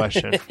 without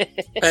question.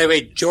 By the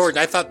way, Jordan,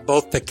 I thought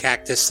both the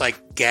cactus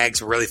like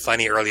gags were really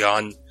funny early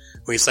on.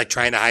 When he's like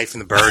trying to hide from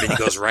the bird and he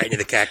goes right into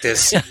the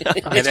cactus, and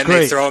then great.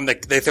 they throw him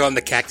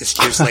the cactus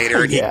juice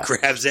later and he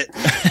grabs it.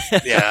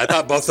 Yeah, I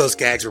thought both those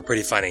gags were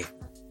pretty funny.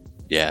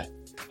 Yeah,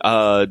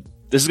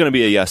 this is going to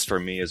be a yes for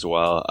me as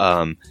well.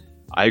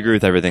 I agree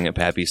with everything that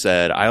Pappy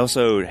said. I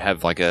also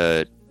have like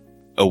a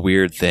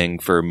weird thing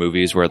for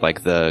movies where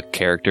like the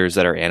characters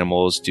that are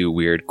animals do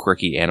weird,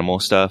 quirky animal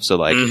stuff. So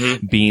like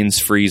Beans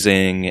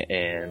freezing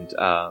and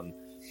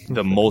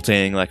the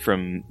molting, like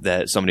from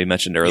that somebody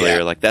mentioned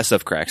earlier, like that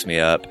stuff cracks me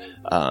up.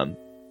 So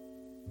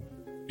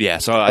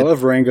I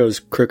love Rango's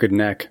crooked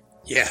neck.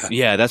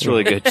 Yeah, that's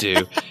really good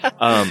too.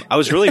 I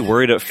was really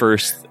worried at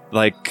first,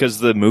 like, because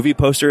the movie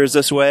poster is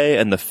this way,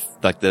 and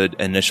the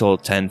initial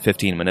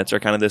 10-15 minutes are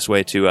kind of this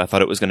way too. I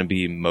thought it was going to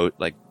be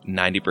like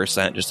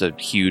 90% just a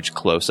huge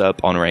close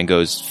up on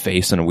Rango's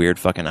face and weird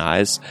fucking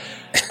eyes.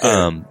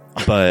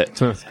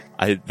 But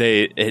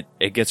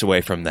it gets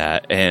away from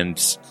that,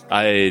 and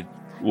I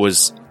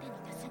was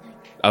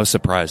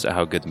surprised at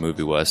how good the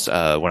movie was.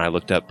 When I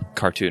looked up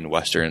cartoon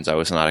westerns, I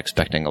was not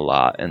expecting a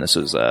lot, and this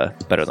was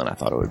better than I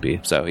thought it would be.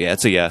 So yeah,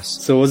 it's a yes.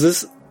 So was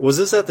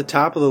this at the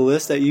top of the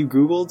list that you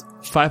Googled?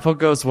 Fievel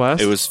Goes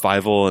West? It was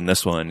Fievel in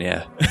this one,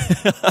 yeah.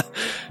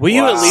 Will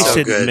you at least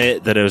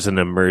admit that it was an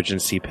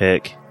emergency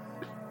pick?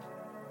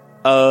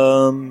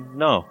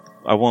 No,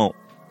 I won't.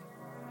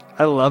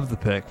 I love the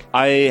pick.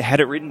 I had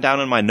it written down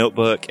in my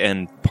notebook,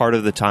 and part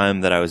of the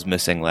time that I was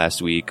missing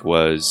last week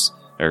or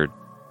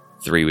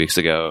 3 weeks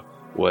ago,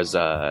 was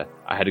I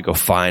had to go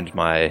find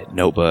my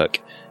notebook,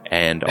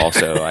 and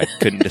also I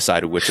couldn't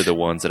decide which of the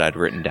ones that I'd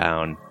written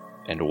down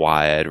and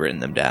why I'd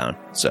written them down.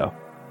 So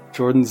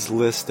Jordan's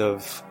list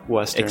of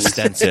westerns,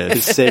 extensive.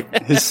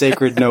 his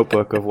sacred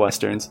notebook of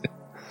westerns.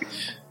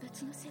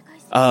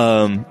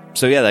 So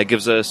yeah, that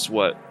gives us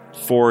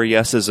 4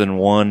 yeses and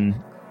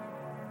 1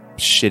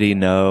 shitty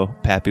no.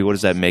 Pappy, what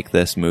does that make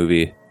this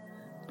movie?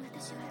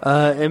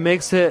 It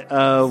makes it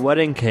a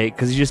wedding cake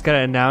because you just got to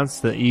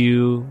announce that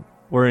you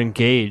were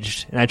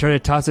engaged, and I tried to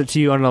toss it to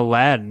you on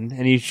Aladdin,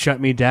 and you shut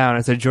me down.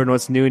 I said, Jordan,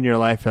 what's new in your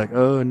life? You're like,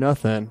 oh,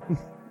 nothing.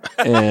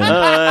 And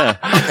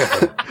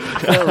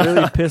that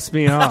really pissed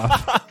me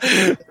off.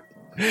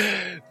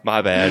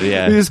 My bad,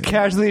 yeah. You just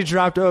casually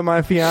dropped, oh,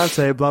 my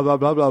fiance, blah, blah,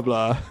 blah, blah,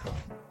 blah.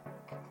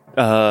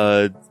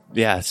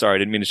 Yeah, sorry, I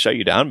didn't mean to shut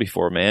you down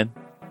before, man.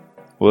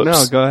 Whoops.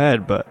 No, go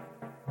ahead, but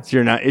it's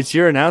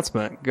your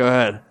announcement. Go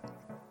ahead.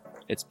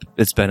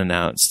 It's been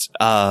announced.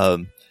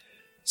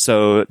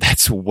 So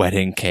that's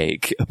wedding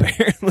cake,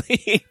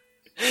 apparently.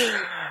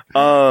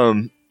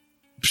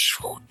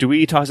 Do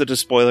we toss it to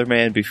Spoiler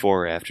Man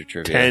before or after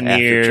trivia?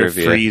 10-year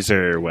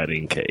freezer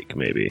wedding cake,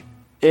 maybe.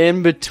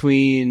 In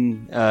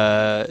between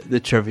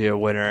the trivia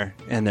winner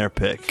and their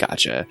pick.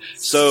 Gotcha.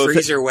 So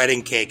freezer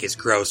wedding cake is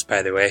gross,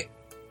 by the way.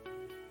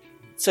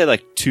 Say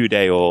like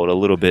 2-day-old, a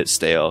little bit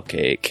stale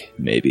cake,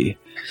 maybe.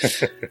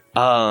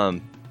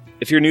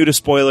 If you're new to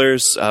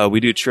spoilers,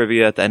 we do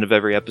trivia at the end of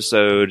every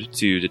episode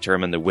to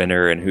determine the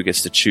winner and who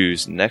gets to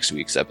choose next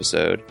week's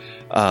episode.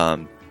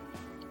 I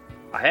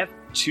have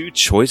 2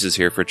 choices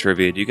here for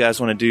trivia. Do you guys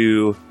want to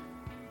do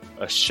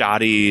a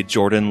shoddy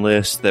Jordan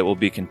list that will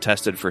be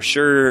contested for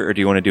sure, or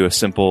do you want to do a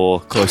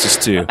simple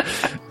closest to?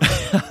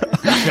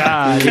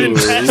 Shoddy.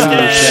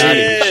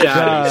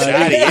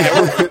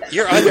 Yeah,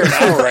 you're under an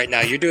hour right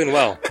now. You're doing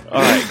well.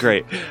 All right,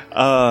 great.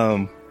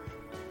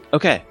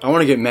 Okay. I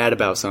want to get mad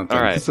about something.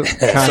 All right. So,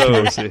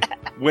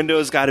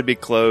 Windows got to be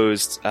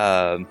closed.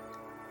 No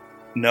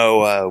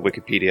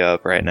Wikipedia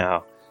up right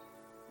now.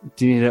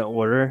 Do you need an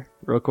order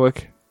real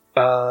quick?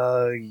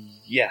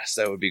 Yes,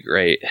 that would be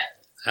great.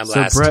 I'm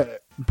last.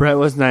 Brett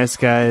was Nice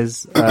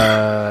Guys.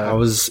 I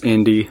was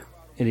Indy.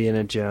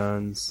 Indiana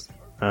Jones.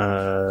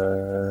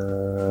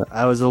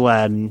 I was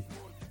Aladdin.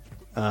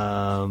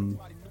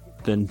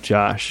 Then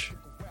Josh.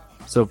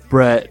 So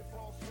Brett,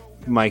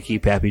 Mikey,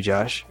 Pappy,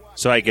 Josh.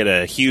 So I get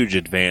a huge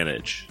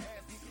advantage.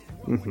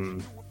 Mm-hmm.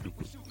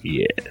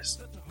 Yes.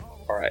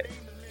 All right.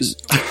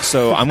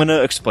 So I'm going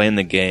to explain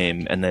the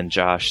game, and then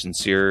Josh,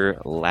 since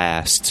you're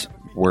worst,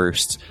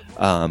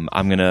 I'm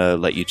going to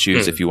let you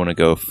choose if you want to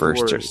go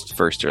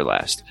first or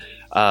last.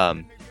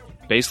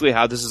 Basically,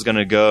 how this is going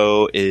to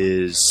go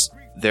is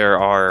there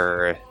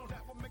are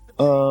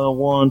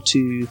 1,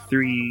 2,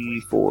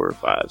 3, 4,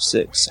 5,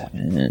 6,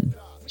 7.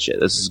 Shit,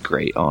 this is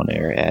great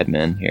on-air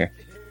admin here.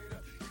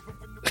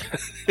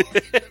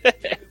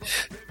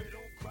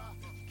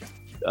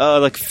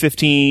 Like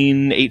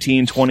 15,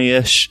 18,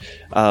 20-ish.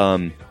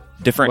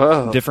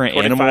 Different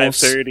animals.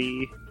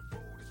 30.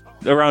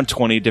 Around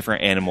 20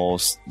 different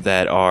animals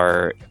that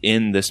are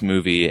in this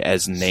movie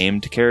as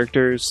named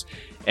characters.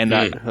 And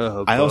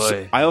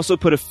I also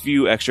put a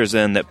few extras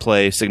in that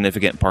play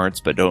significant parts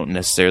but don't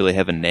necessarily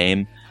have a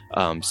name.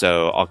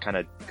 So I'll kind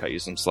of cut you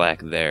some slack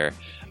there.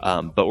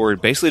 But we're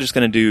basically just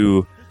going to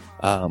do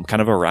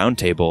kind of a round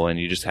table, and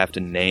you just have to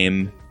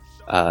name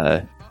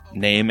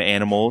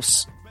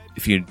animals.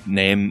 If you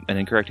name an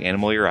incorrect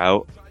animal, you're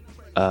out.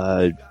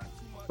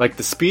 Like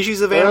the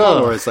species of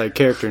animal, or it's like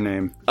character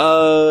name?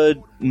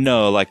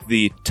 No, like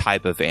the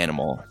type of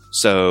animal.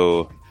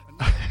 So,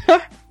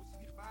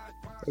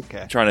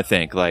 okay. Trying to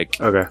think. Like,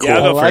 okay, cool. Yeah,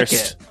 I'll go first.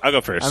 It. I'll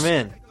go first. I'm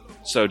in.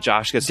 So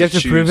Josh gets Do you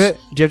have to prove it?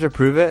 Do you have to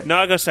prove it? No,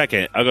 I'll go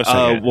second.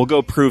 We'll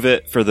go prove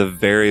it for the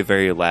very,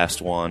 very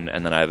last one,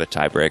 and then I have a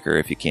tiebreaker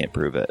if you can't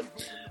prove it.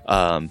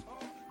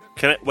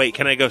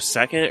 Can I go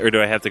second, or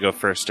do I have to go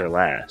first or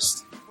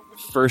last?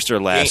 First or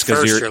last,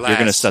 because you're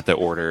going to set the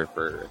order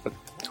for.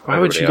 Why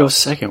would you go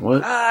second?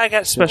 What? I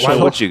got special. Why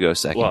would you go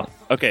second? Well,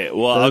 okay,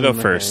 well, I'll go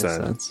first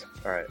then. Sense.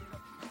 All right.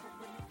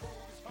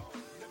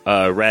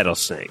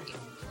 Rattlesnake.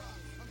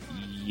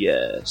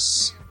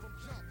 Yes.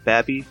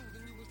 Babby?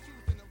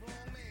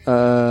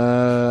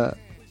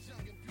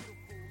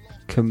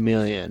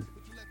 Chameleon.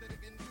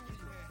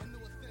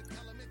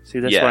 See,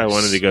 that's why I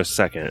wanted to go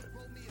second.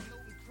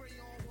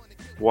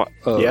 What?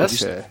 Oh,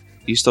 yes. Okay.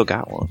 You still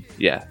got one.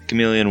 Yeah.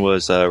 Chameleon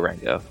was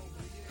Rango.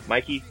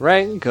 Mikey?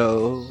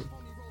 Rango.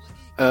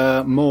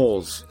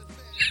 Moles.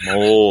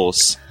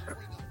 Moles.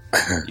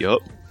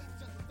 Yup.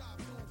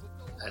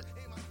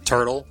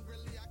 Turtle.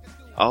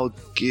 I'll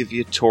give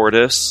you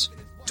tortoise.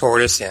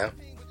 Tortoise, yeah.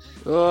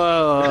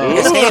 Oh.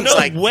 His name's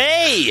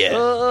way!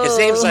 His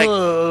name's like...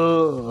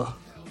 I'll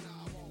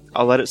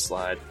let it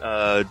slide.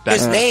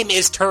 His name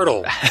is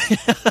Turtle.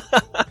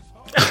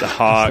 The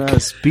hawk.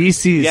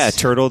 Species. Yeah,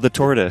 Turtle the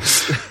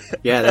tortoise.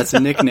 Yeah, that's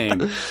a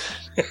nickname.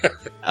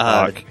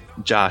 Hawk.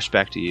 Josh,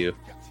 back to you.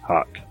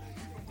 Hawk.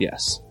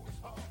 Yes.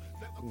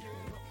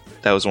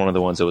 That was one of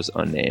the ones that was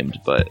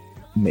unnamed, but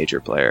major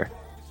player.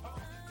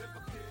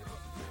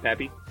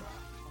 Pappy?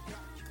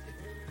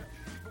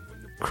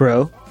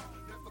 Crow.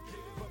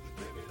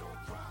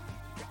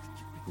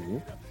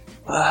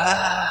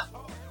 The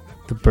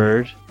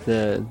bird.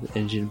 The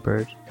engine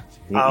bird.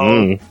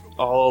 I'll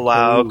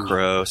allow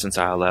crow since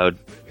I allowed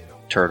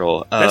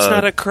turtle. That's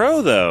not a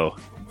crow, though.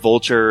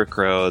 Vulture,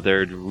 crow,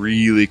 they're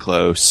really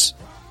close.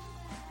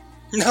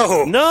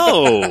 No.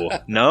 No.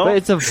 But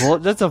it's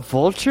that's a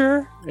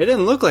vulture? It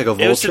didn't look like a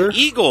vulture. It was an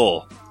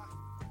eagle.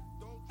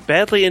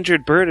 Badly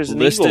injured bird is an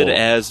listed eagle.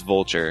 as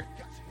vulture.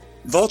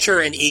 Vulture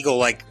and eagle,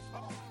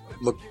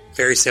 look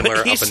very similar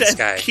up in the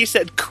sky. He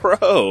said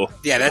crow.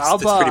 Yeah, that's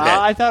pretty bad.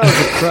 I thought it was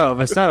a crow,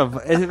 but it's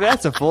not if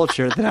that's a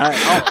vulture, then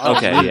I'll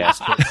Okay, yeah.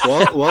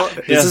 Well,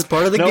 this is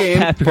part of the game.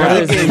 Pappy,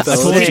 Part of the game. I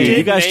told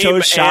you guys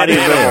chose shoddy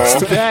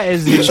list. That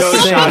is You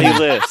chose shoddy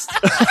list.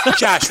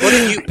 Josh, what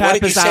did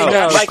you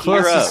say? Mike,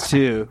 you're up. Closest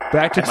to.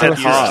 Back to I said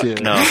hawk. closest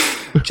to. No.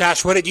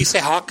 Josh, what did you say?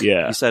 Hawk?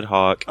 Yeah. You said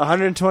hawk.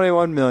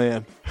 121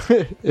 million.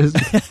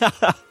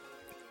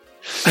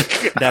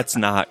 That's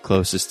not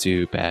closest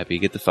to Pappy.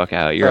 Get the fuck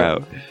out. You're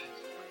out.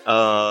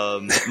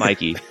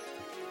 Mikey.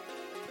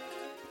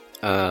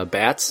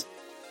 Bats.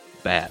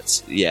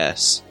 Bats.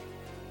 Yes.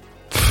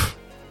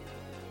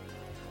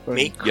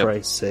 Me? For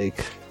Christ's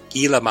sake.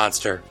 Gila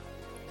monster.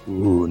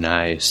 Ooh,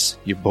 nice.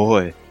 Your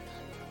boy.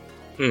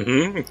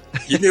 Mm-hmm.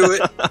 You knew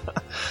it.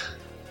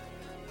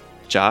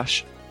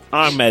 Josh?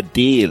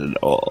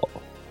 Armadillo.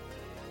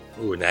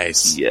 Ooh,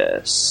 nice.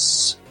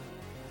 Yes.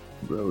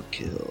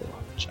 Roadkill.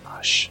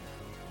 Josh.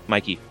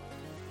 Mikey.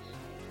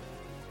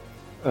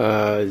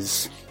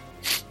 Is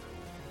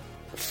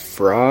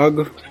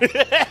frog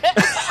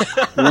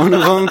one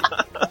of them?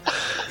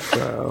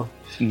 Bro.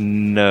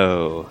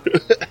 No.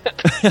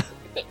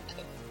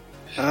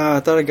 I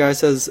thought a guy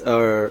says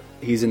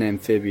he's an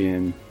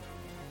amphibian.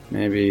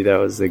 Maybe that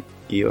was the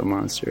Gila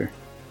monster.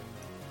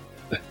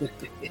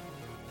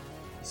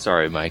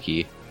 Sorry,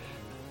 Mikey.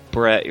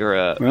 Brett, you're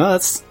up. Well,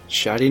 that's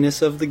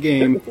shoddiness of the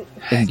game.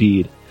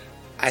 Indeed.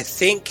 I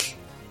think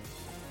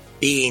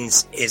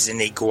Beans is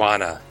an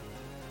iguana.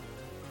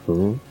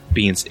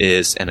 Beans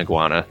is an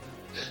iguana.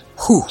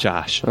 Whew.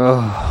 Josh.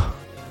 Oh.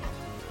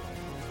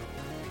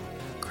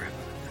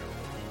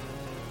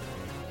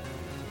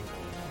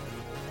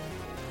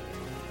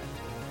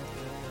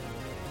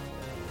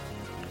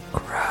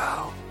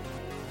 Crow.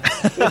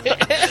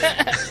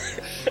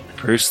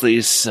 Bruce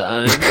Lee's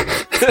son.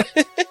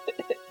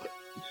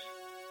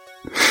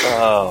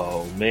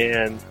 Oh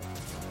man,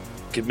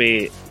 give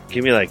me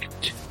like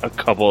a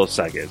couple of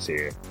seconds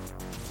here.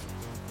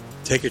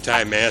 Take your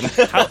time, man.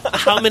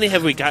 How many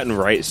have we gotten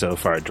right so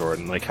far,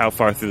 Jordan? Like, how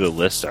far through the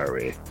list are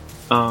we?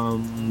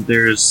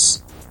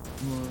 There's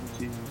 1,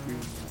 2, 3,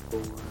 4,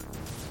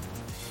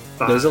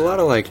 5. There's a lot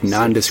of like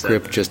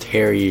nondescript, 7, just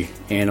hairy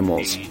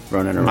animals 8,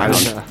 running around.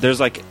 There's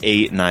like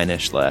 8,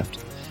 9-ish left.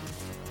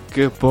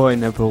 Good boy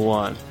number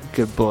 1.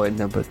 Good boy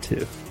number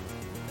 2.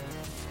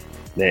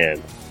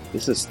 Man,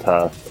 this is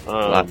tough.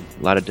 A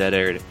lot of dead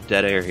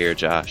air here,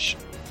 Josh.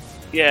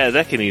 Yeah,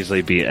 that can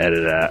easily be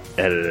edited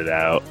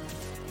out.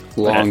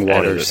 Long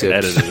water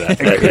sips. Edited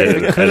out.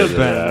 It could have been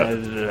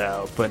edited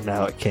out, but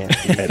now it can't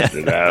be.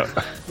 Edited out.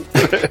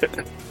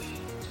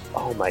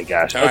 Oh my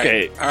gosh. All right.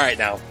 Okay. All right,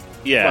 now.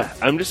 Yeah,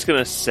 I'm just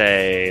gonna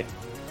say.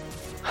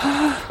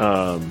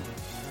 Oh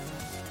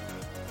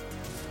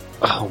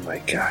my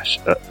gosh.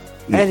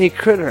 Any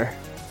critter.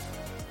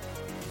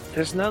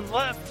 There's none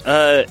left.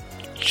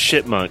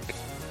 Chipmunk.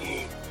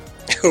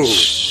 Ooh.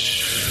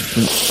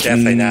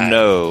 Definitely not.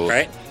 No.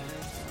 Right?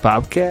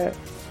 Bobcat.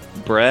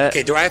 Brett,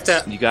 Okay, do I have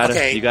to... you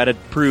gotta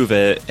prove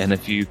it, and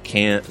if you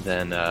can't,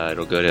 then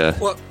it'll go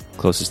to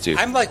closest to.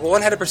 I'm like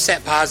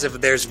 100%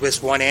 positive there's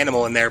this one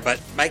animal in there,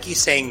 but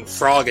Mikey's saying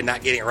frog and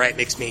not getting it right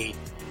makes me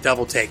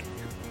double take.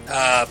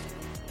 The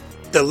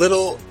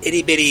little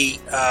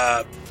itty-bitty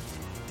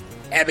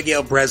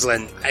Abigail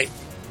Breslin, I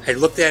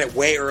looked at it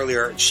way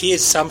earlier. She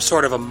is some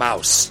sort of a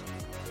mouse.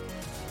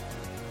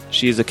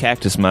 She is a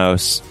cactus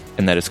mouse,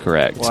 and that is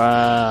correct.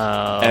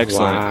 Wow.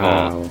 Excellent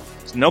call.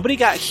 Nobody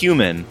got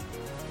human.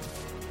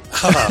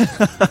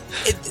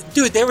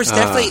 Dude, there was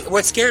definitely...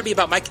 What scared me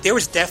about Mikey, there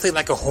was definitely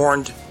like a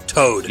horned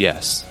toad.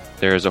 Yes,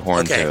 there is a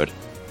horned toad.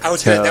 That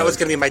was going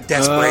to be my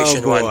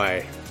desperation one.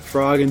 Boy.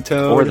 Frog and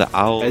toad. Or the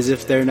owl. As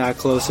if they're not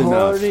close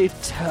enough. Horny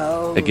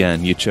toad.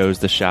 Again, you chose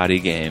the shoddy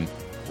game.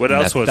 What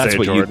else was That's there,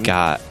 what Jordan? you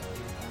got.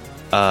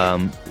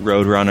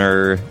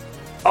 Roadrunner.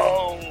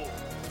 Oh,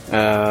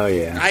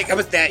 yeah. I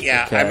was that,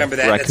 yeah. Okay. I remember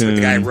that. Raccoon, that's what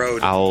the guy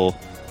rode. Owl.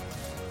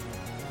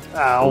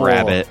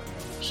 Rabbit.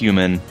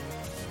 Human.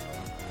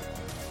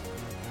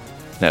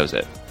 That was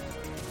it.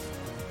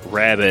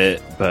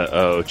 Rabbit,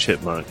 but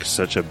chipmunk.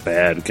 Such a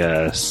bad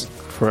guess.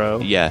 Crow.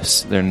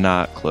 Yes, they're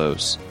not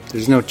close.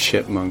 There's no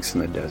chipmunks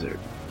in the desert.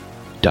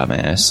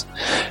 Dumbass.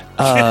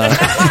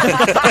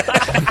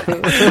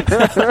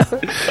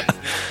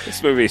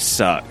 This movie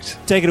sucked.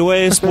 Take it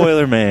away,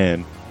 Spoiler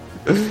Man.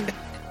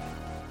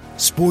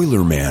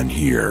 Spoiler Man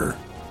here.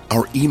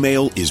 Our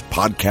email is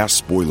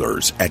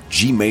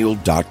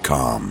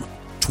podcastspoilers@gmail.com.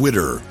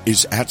 Twitter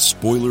is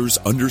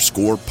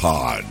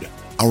 @spoilers_pod.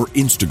 Our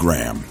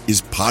Instagram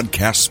is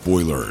Podcast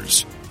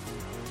Spoilers.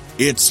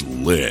 It's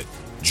lit.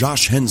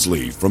 Josh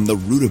Hensley from the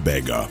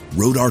Rutabaga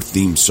wrote our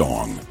theme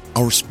song.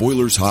 Our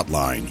spoilers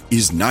hotline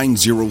is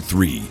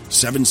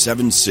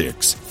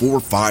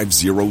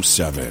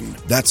 903-776-4507.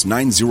 That's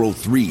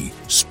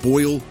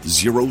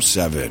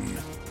 903-SPOIL07.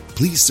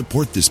 Please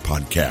support this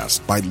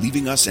podcast by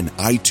leaving us an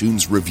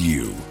iTunes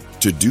review.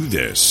 To do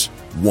this,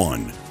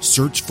 1.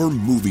 Search for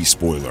movie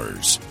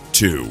spoilers.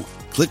 2.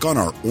 Click on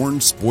our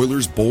orange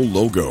Spoilers Bowl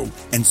logo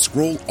and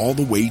scroll all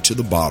the way to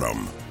the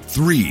bottom.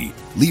 3.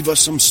 Leave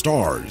us some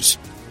stars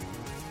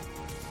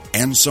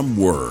and some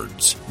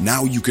words.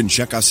 Now you can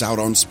check us out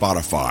on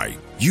Spotify,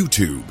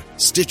 YouTube,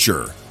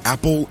 Stitcher,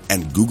 Apple,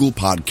 and Google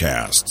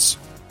Podcasts.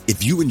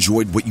 If you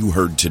enjoyed what you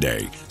heard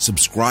today,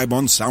 subscribe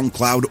on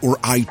SoundCloud or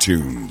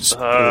iTunes.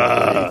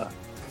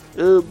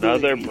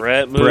 Another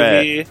Brett movie.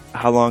 Brett,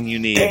 how long you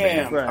need?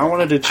 Damn, I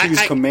wanted to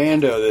choose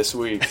Commando this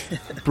week.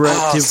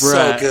 Brett to Brett.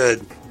 So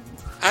good.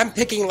 I'm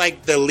picking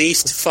like the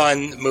least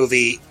fun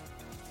movie.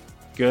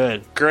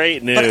 Good.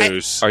 Great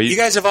news. You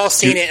guys have all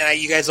seen it, and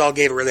you guys all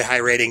gave it really high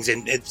ratings,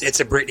 and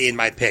it's a Brittany in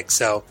my pick,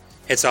 so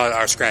it's on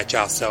our scratch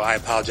off. So I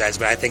apologize,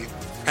 but I think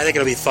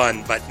it'll be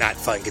fun, but not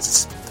fun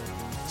because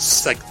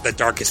it's like the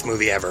darkest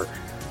movie ever.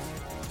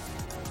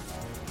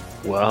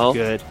 Well,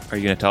 good. Are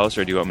you going to tell us,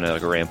 or do you want me to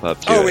like ramp up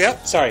to it? Oh, yeah.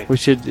 Sorry. We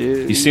should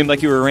do. You seemed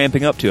like you were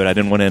ramping up to it. I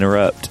didn't want to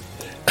interrupt.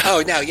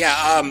 Oh no,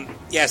 yeah,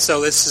 yeah. So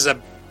this is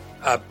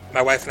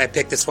my wife and I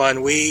picked this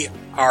one. We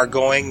are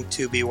going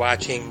to be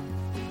watching,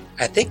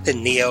 I think, the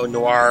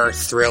neo-noir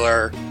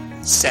thriller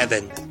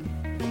 7.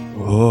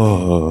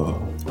 Oh,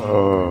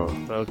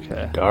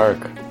 okay. Dark.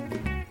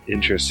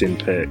 Interesting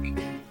pick.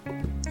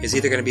 It's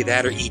either going to be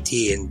that or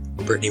E.T. and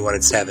Brittany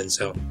wanted 7.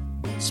 So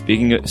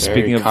speaking of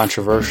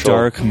controversial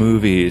dark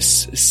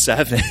movies,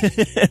 7.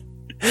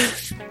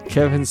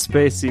 Kevin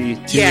Spacey.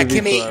 yeah, TV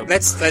Kimmy, Club.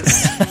 let's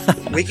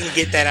we can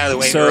get that out of the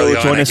way. So early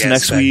on, join I us guess,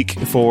 next but- week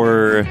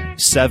for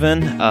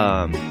 7.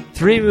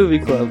 3 Movie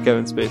Club.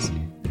 Kevin Spacey.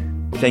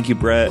 Thank you,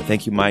 Brett.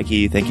 Thank you,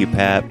 Mikey. Thank you,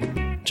 Pat.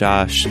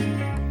 Josh.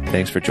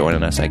 Thanks for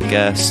joining us, I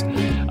guess.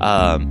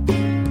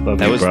 Love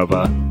That you, was-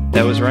 brava.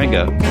 That was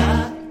Rango.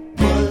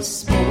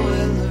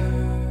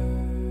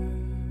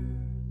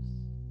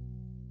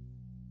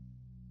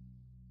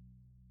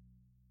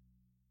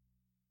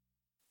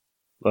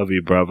 Love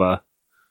you, brava.